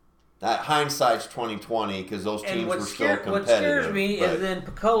 That hindsight's 2020 because those teams were still competitive. What scares me is then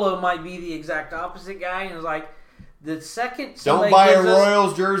Piccolo might be the exact opposite guy, and it's like the second don't buy a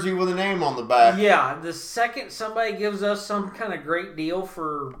Royals jersey with a name on the back. Yeah, the second somebody gives us some kind of great deal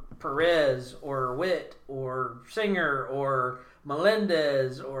for Perez or Witt or Singer or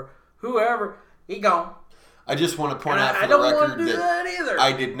Melendez or whoever, he gone. I just want to point out for the record that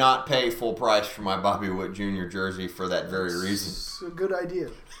I did not pay full price for my Bobby Witt Jr. jersey for that very reason. It's a good idea.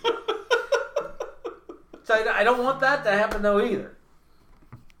 So I don't want that to happen though either.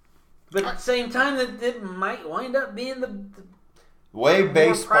 But at the same time, that it might wind up being the way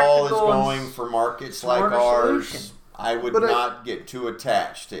baseball is going for markets like ours. Solution. I would not get too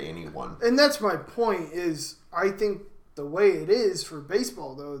attached to anyone. And that's my point is I think the way it is for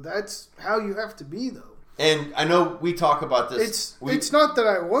baseball, though, that's how you have to be, though. And I know we talk about this. It's not that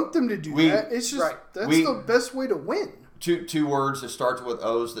I want them to do that. It's just that's the best way to win. Two words that starts with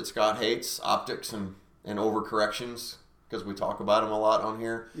O's that Scott hates, optics and overcorrections, because we talk about them a lot on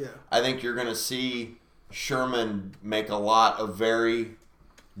here. Yeah. I think you're going to see Sherman make a lot of very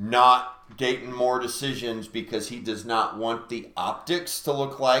not Dayton Moore decisions because he does not want the optics to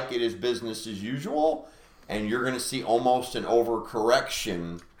look like it is business as usual. And you're going to see almost an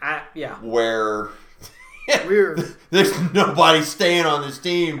overcorrection where there's nobody staying on this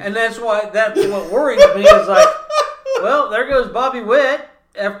team. And that's what worries me is like, well, there goes Bobby Witt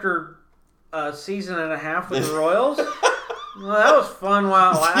after a season and a half with the Royals. Well, that was fun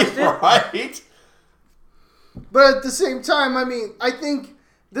while it lasted. Yeah, right? But at the same time, I mean, I think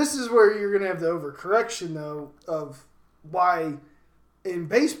this is where you're going to have the overcorrection, though, of why in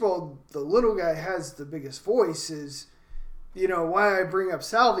baseball the little guy has the biggest voice is, why I bring up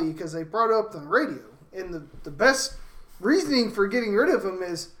Salvi, because they brought it up on the radio. And the best reasoning for getting rid of him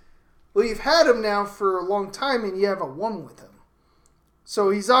is, well, you've had him now for a long time and you haven't won with him. So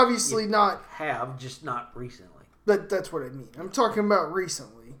he's obviously just not recently. But that's what I mean. I'm talking about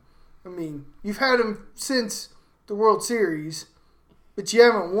recently. I mean, you've had him since the World Series, but you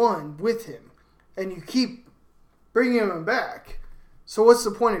haven't won with him. And you keep bringing him back. So what's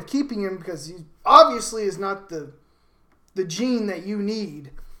the point of keeping him? Because he obviously is not the gene that you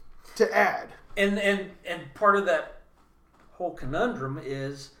need to add. And part of that whole conundrum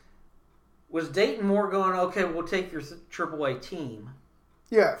was Dayton Moore going, okay, we'll take your AAA team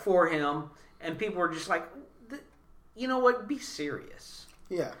for him. And people were just like, you know what? Be serious.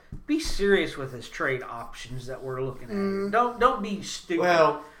 Yeah. Be serious with his trade options that we're looking at. Don't be stupid.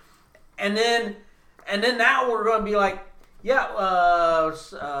 Well, and then now we're going to be like,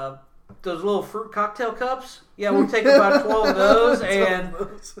 those little fruit cocktail cups. Yeah, we'll take about 12 of those, and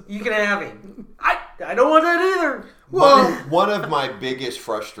you can have him. I don't want that either. Well, one of my biggest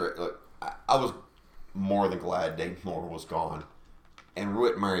frustrations. I was more than glad Dayton Moore was gone. And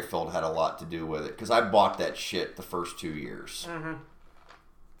Whit Merrifield had a lot to do with it because I bought that shit the first 2 years. Mm-hmm.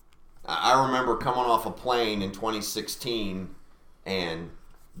 I remember coming off a plane in 2016 and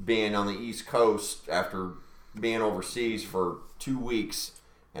being on the East Coast after being overseas for 2 weeks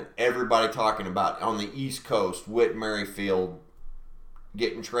and everybody talking about on the East Coast, Whit Merrifield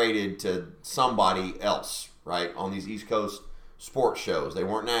getting traded to somebody else, right? On these East Coast sports shows. They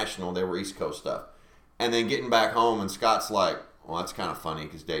weren't national, they were East Coast stuff. And then getting back home and Scott's like, well, that's kind of funny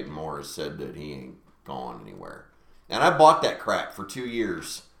because Dayton Moore has said that he ain't gone anywhere. And I bought that crap for 2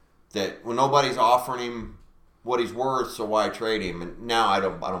 years. That when nobody's offering him what he's worth, so why trade him? And now I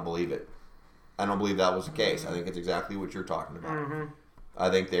don't believe it. I don't believe that was the case. I think it's exactly what you're talking about. Mm-hmm. I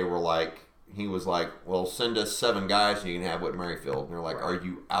think they were like, he was like, well, send us 7 guys and you can have Whit Merrifield. And they're like, are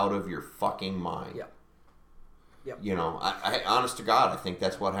you out of your fucking mind? Yep. I honest to God, I think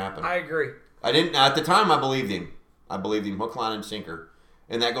that's what happened. I agree. I didn't, at the time I believed him. I believed him hook, line, and sinker.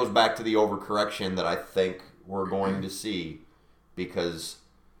 And that goes back to the overcorrection that I think we're going to see because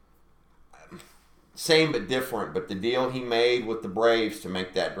same but different, but the deal he made with the Braves to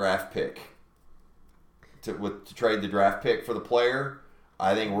make that draft pick, to trade the draft pick for the player,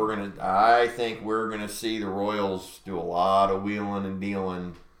 I think we're gonna see the Royals do a lot of wheeling and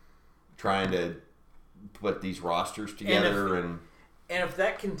dealing, trying to put these rosters together and if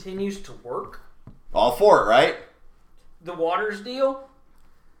that continues to work, all for it, right? The Waters deal.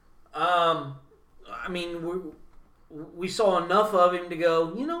 I mean, we saw enough of him to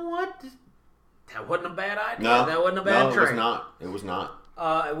go, you know what? That wasn't a bad idea. No, that wasn't a bad trade. It was not.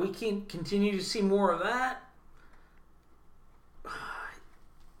 We can continue to see more of that.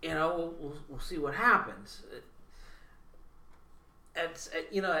 We'll see what happens.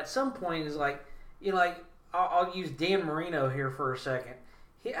 At some point, is like, I'll use Dan Marino here for a second.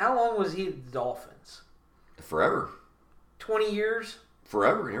 How long was he at the Dolphins? Forever. 20 years?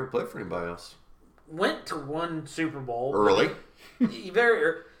 Forever. He never played for anybody else. Went to one Super Bowl. Early.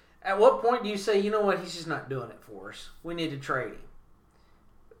 At what point do you say, you know what, he's just not doing it for us. We need to trade him.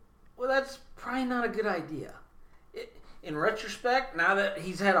 Well, that's probably not a good idea. In retrospect, now that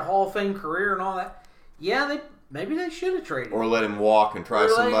he's had a Hall of Fame career and all that, maybe they should have traded him. Or let him walk and try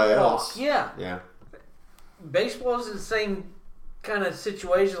somebody else. Yeah. Baseball is the same kind of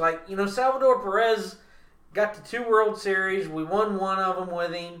situation. Like, Salvador Perez got to 2 World Series. We won one of them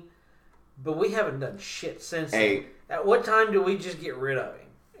with him. But we haven't done shit since then. At what time do we just get rid of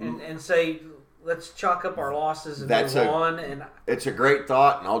him and say, let's chalk up our losses and move on? And it's a great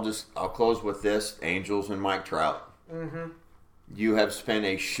thought, and I'll close with this: Angels and Mike Trout. Mm-hmm. You have spent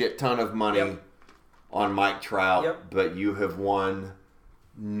a shit ton of money on Mike Trout, but you have won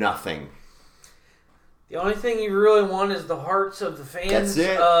nothing. The only thing you really want is the hearts of the fans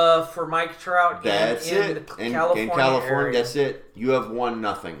for Mike Trout in the California area. That's it. You have won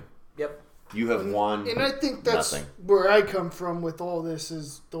nothing. Yep. You have won And I think that's nothing. where I come from with all this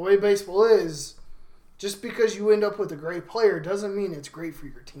is the way baseball is. Just because you end up with a great player doesn't mean it's great for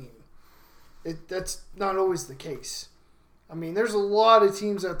your team. That's not always the case. I mean, there's a lot of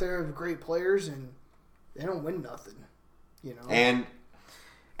teams out there with great players, and they don't win nothing. You know.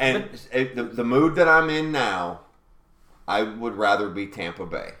 And the mood that I'm in now, I would rather be Tampa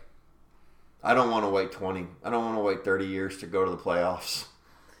Bay. I don't want to wait 30 years to go to the playoffs.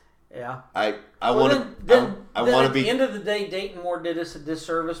 Yeah. I want to be. At the end of the day, Dayton Moore did us a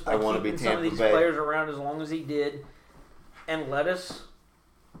disservice by keeping some of these players around as long as he did, and let us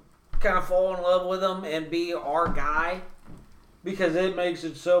kind of fall in love with him and be our guy, because it makes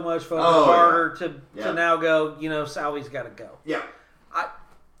it so much harder to now go. Salvi's got to go. Yeah.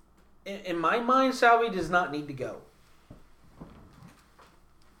 In my mind, Salvi does not need to go.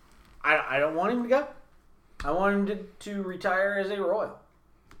 I don't want him to go. I want him to retire as a Royal.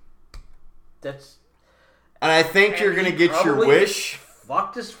 And I think you're going to get your wish.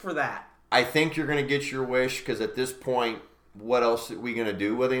 Fucked us for that. I think you're going to get your wish because at this point, what else are we going to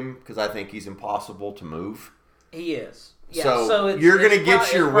do with him? Because I think he's impossible to move. He is. Yeah, so you're going to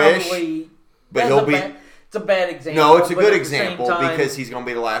get your wish, but he'll be. It's a bad example. No, it's a good example because he's going to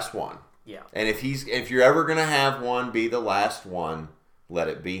be the last one. Yeah. And if you're ever going to have one be the last one, let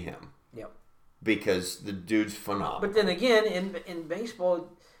it be him. Yep. Because the dude's phenomenal. But then again, in baseball,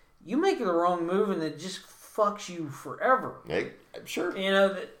 you make the wrong move and it just fucks you forever. Hey, sure.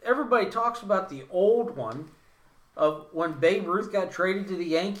 Everybody talks about the old one of when Babe Ruth got traded to the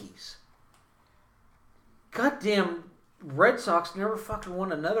Yankees. Goddamn, Red Sox never fucking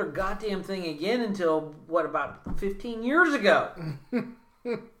won another goddamn thing again until, about 15 years ago?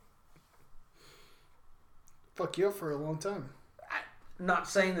 Fuck you up for a long time. I'm not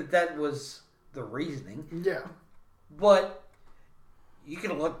saying that was the reasoning. Yeah. But you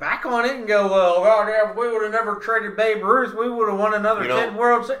can look back on it and go, well, goddamn, if we would have never traded Babe Ruth, we would have won another 10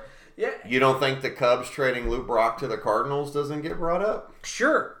 World Series. Yeah. You don't think the Cubs trading Lou Brock to the Cardinals doesn't get brought up?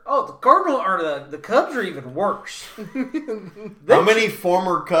 Sure. Oh, the Cubs are even worse. How many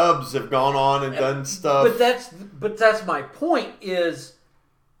former Cubs have gone on and done stuff? But that's my point is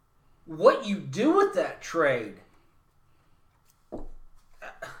what you do with that trade.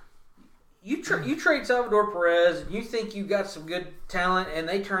 You trade Salvador Perez, and you think you got some good talent, and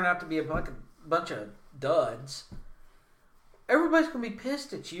they turn out to be a bunch of duds. Everybody's going to be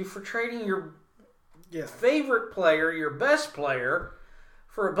pissed at you for trading your favorite player, your best player,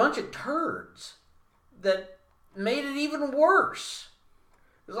 for a bunch of turds that made it even worse.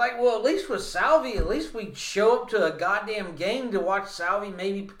 It's like, well, at least with Salvi, at least we'd show up to a goddamn game to watch Salvi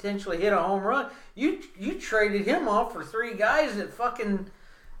maybe potentially hit a home run. You traded him off for 3 guys that fucking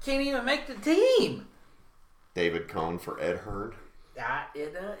can't even make the team. David Cone for Ed Hearn.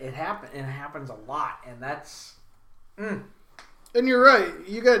 It happened. It happens a lot, and that's. And you're right.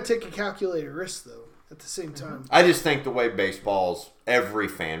 You got to take a calculated risk, though, at the same time. I just think the way baseball's, every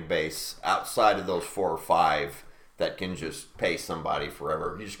fan base outside of those 4 or 5 that can just pay somebody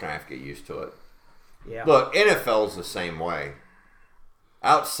forever, you just kind of have to get used to it. Yeah. Look, NFL's the same way.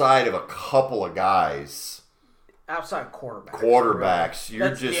 Outside of a couple of guys. Outside quarterbacks. Quarterbacks. Really.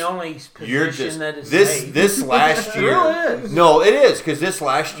 That's the only position that is safe. This last year. It really is. No, it is, because this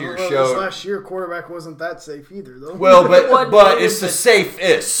last year showed. This last year, quarterback wasn't that safe either, though. Well, but it's the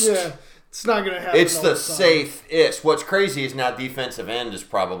safest. Yeah, it's not going to happen. It's the safest. What's crazy is now defensive end is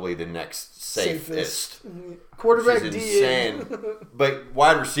probably the next safest. Quarterback which is insane. But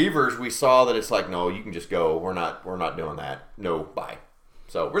wide receivers, we saw that it's like, no, you can just go. We're not doing that. No, bye.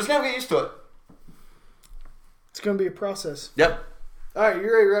 So we're just going to get used to it. It's going to be a process. Yep. All right, you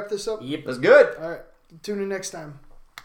ready to wrap this up? Yep. That's good. All right. Tune in next time.